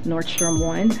of Nord Stream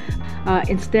 1,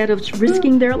 instead of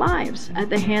risking their lives at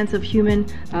the hands of human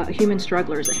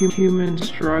strugglers. Human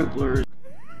strugglers.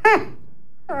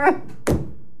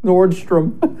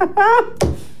 Nordstrom.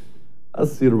 I'll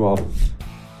see you tomorrow.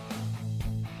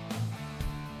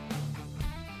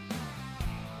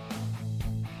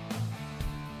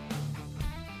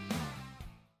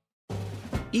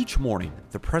 Each morning,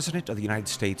 the President of the United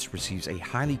States receives a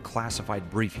highly classified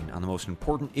briefing on the most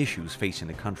important issues facing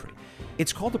the country.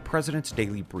 It's called the President's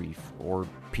Daily Brief, or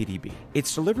PDB.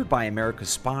 It's delivered by America's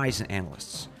spies and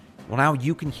analysts. Well, now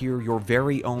you can hear your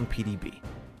very own PDB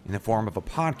in the form of a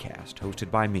podcast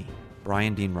hosted by me,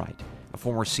 Brian Dean Wright, a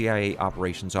former CIA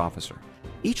operations officer.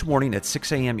 Each morning at 6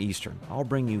 a.m. Eastern, I'll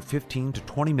bring you 15 to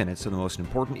 20 minutes of the most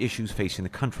important issues facing the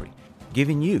country,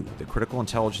 giving you the critical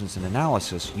intelligence and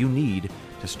analysis you need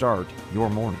to start your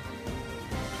morning.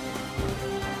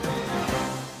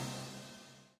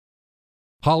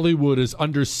 Hollywood is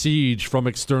under siege from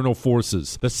external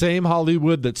forces. The same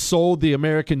Hollywood that sold the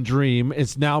American dream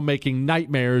is now making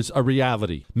nightmares a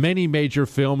reality. Many major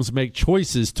films make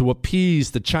choices to appease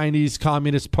the Chinese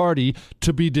Communist Party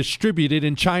to be distributed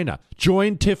in China.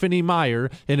 Join Tiffany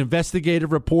Meyer, an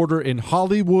investigative reporter in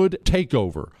Hollywood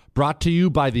Takeover, brought to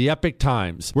you by the Epic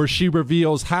Times, where she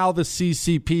reveals how the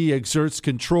CCP exerts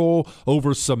control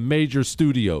over some major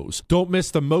studios. Don't miss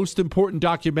the most important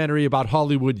documentary about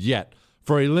Hollywood yet.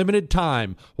 For a limited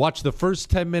time, watch the first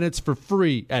 10 minutes for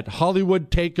free at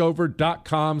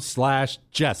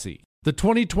hollywoodtakeover.com/Jesse. The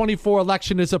 2024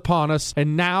 election is upon us,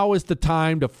 and now is the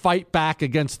time to fight back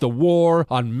against the war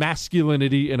on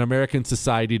masculinity in American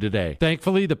society today.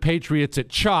 Thankfully, the patriots at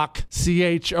CHOQ,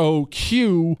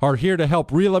 C-H-O-Q, are here to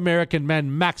help real American men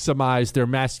maximize their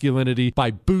masculinity by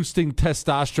boosting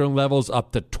testosterone levels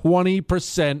up to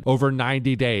 20% over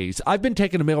 90 days. I've been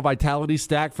taking a male vitality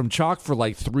stack from CHOQ for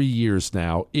like 3 years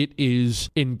now. It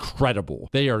is incredible.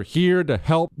 They are here to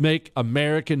help make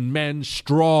American men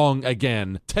strong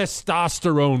again.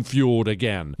 Testosterone fueled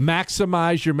again.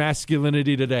 Maximize your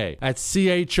masculinity today at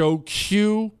CHOQ.com.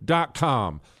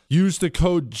 Use the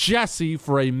code Jesse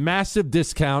for a massive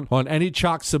discount on any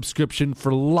CHOQ subscription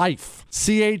for life.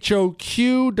 CHOQ.com,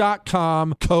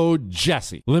 code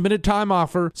Jesse. Limited time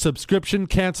offer. Subscription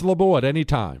cancelable at any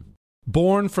time.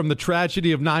 Born from the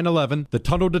tragedy of 9/11, the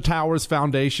Tunnel to Towers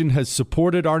Foundation has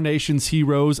supported our nation's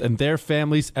heroes and their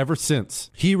families ever since.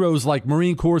 Heroes like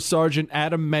Marine Corps Sergeant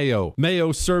Adam Mayo.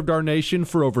 Mayo served our nation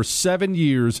for over 7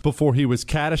 years before he was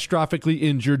catastrophically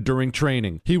injured during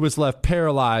training. He was left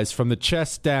paralyzed from the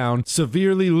chest down,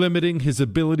 severely limiting his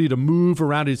ability to move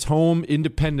around his home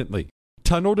independently.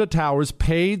 Tunnel to Towers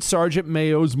paid Sergeant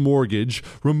Mayo's mortgage,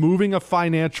 removing a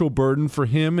financial burden for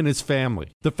him and his family.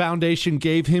 The foundation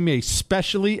gave him a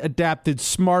specially adapted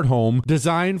smart home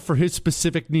designed for his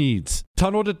specific needs.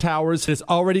 Tunnel to Towers has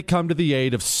already come to the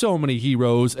aid of so many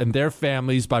heroes and their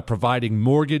families by providing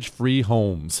mortgage-free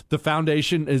homes. The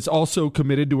foundation is also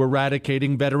committed to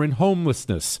eradicating veteran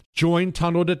homelessness. Join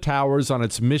Tunnel to Towers on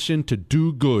its mission to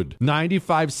do good.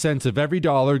 95 cents of every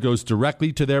dollar goes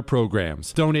directly to their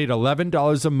programs. Donate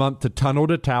 $11 a month to Tunnel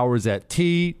to Towers at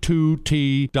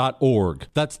T2T.org.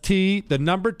 That's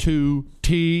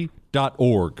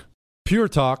T2T.org. Pure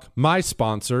Talk, my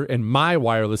sponsor and my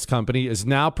wireless company, is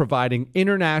now providing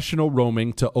international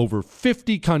roaming to over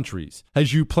 50 countries.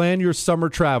 As you plan your summer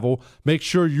travel, make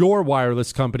sure your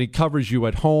wireless company covers you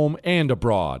at home and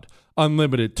abroad.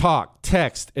 Unlimited talk,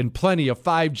 text, and plenty of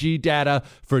 5G data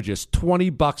for just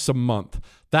 $20 a month.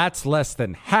 That's less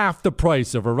than half the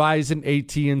price of Verizon,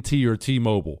 AT&T, or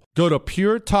T-Mobile. Go to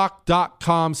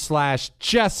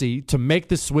puretalk.com/Jesse to make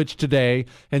the switch today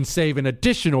and save an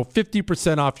additional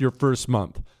 50% off your first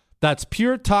month. That's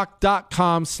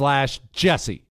puretalk.com/Jesse.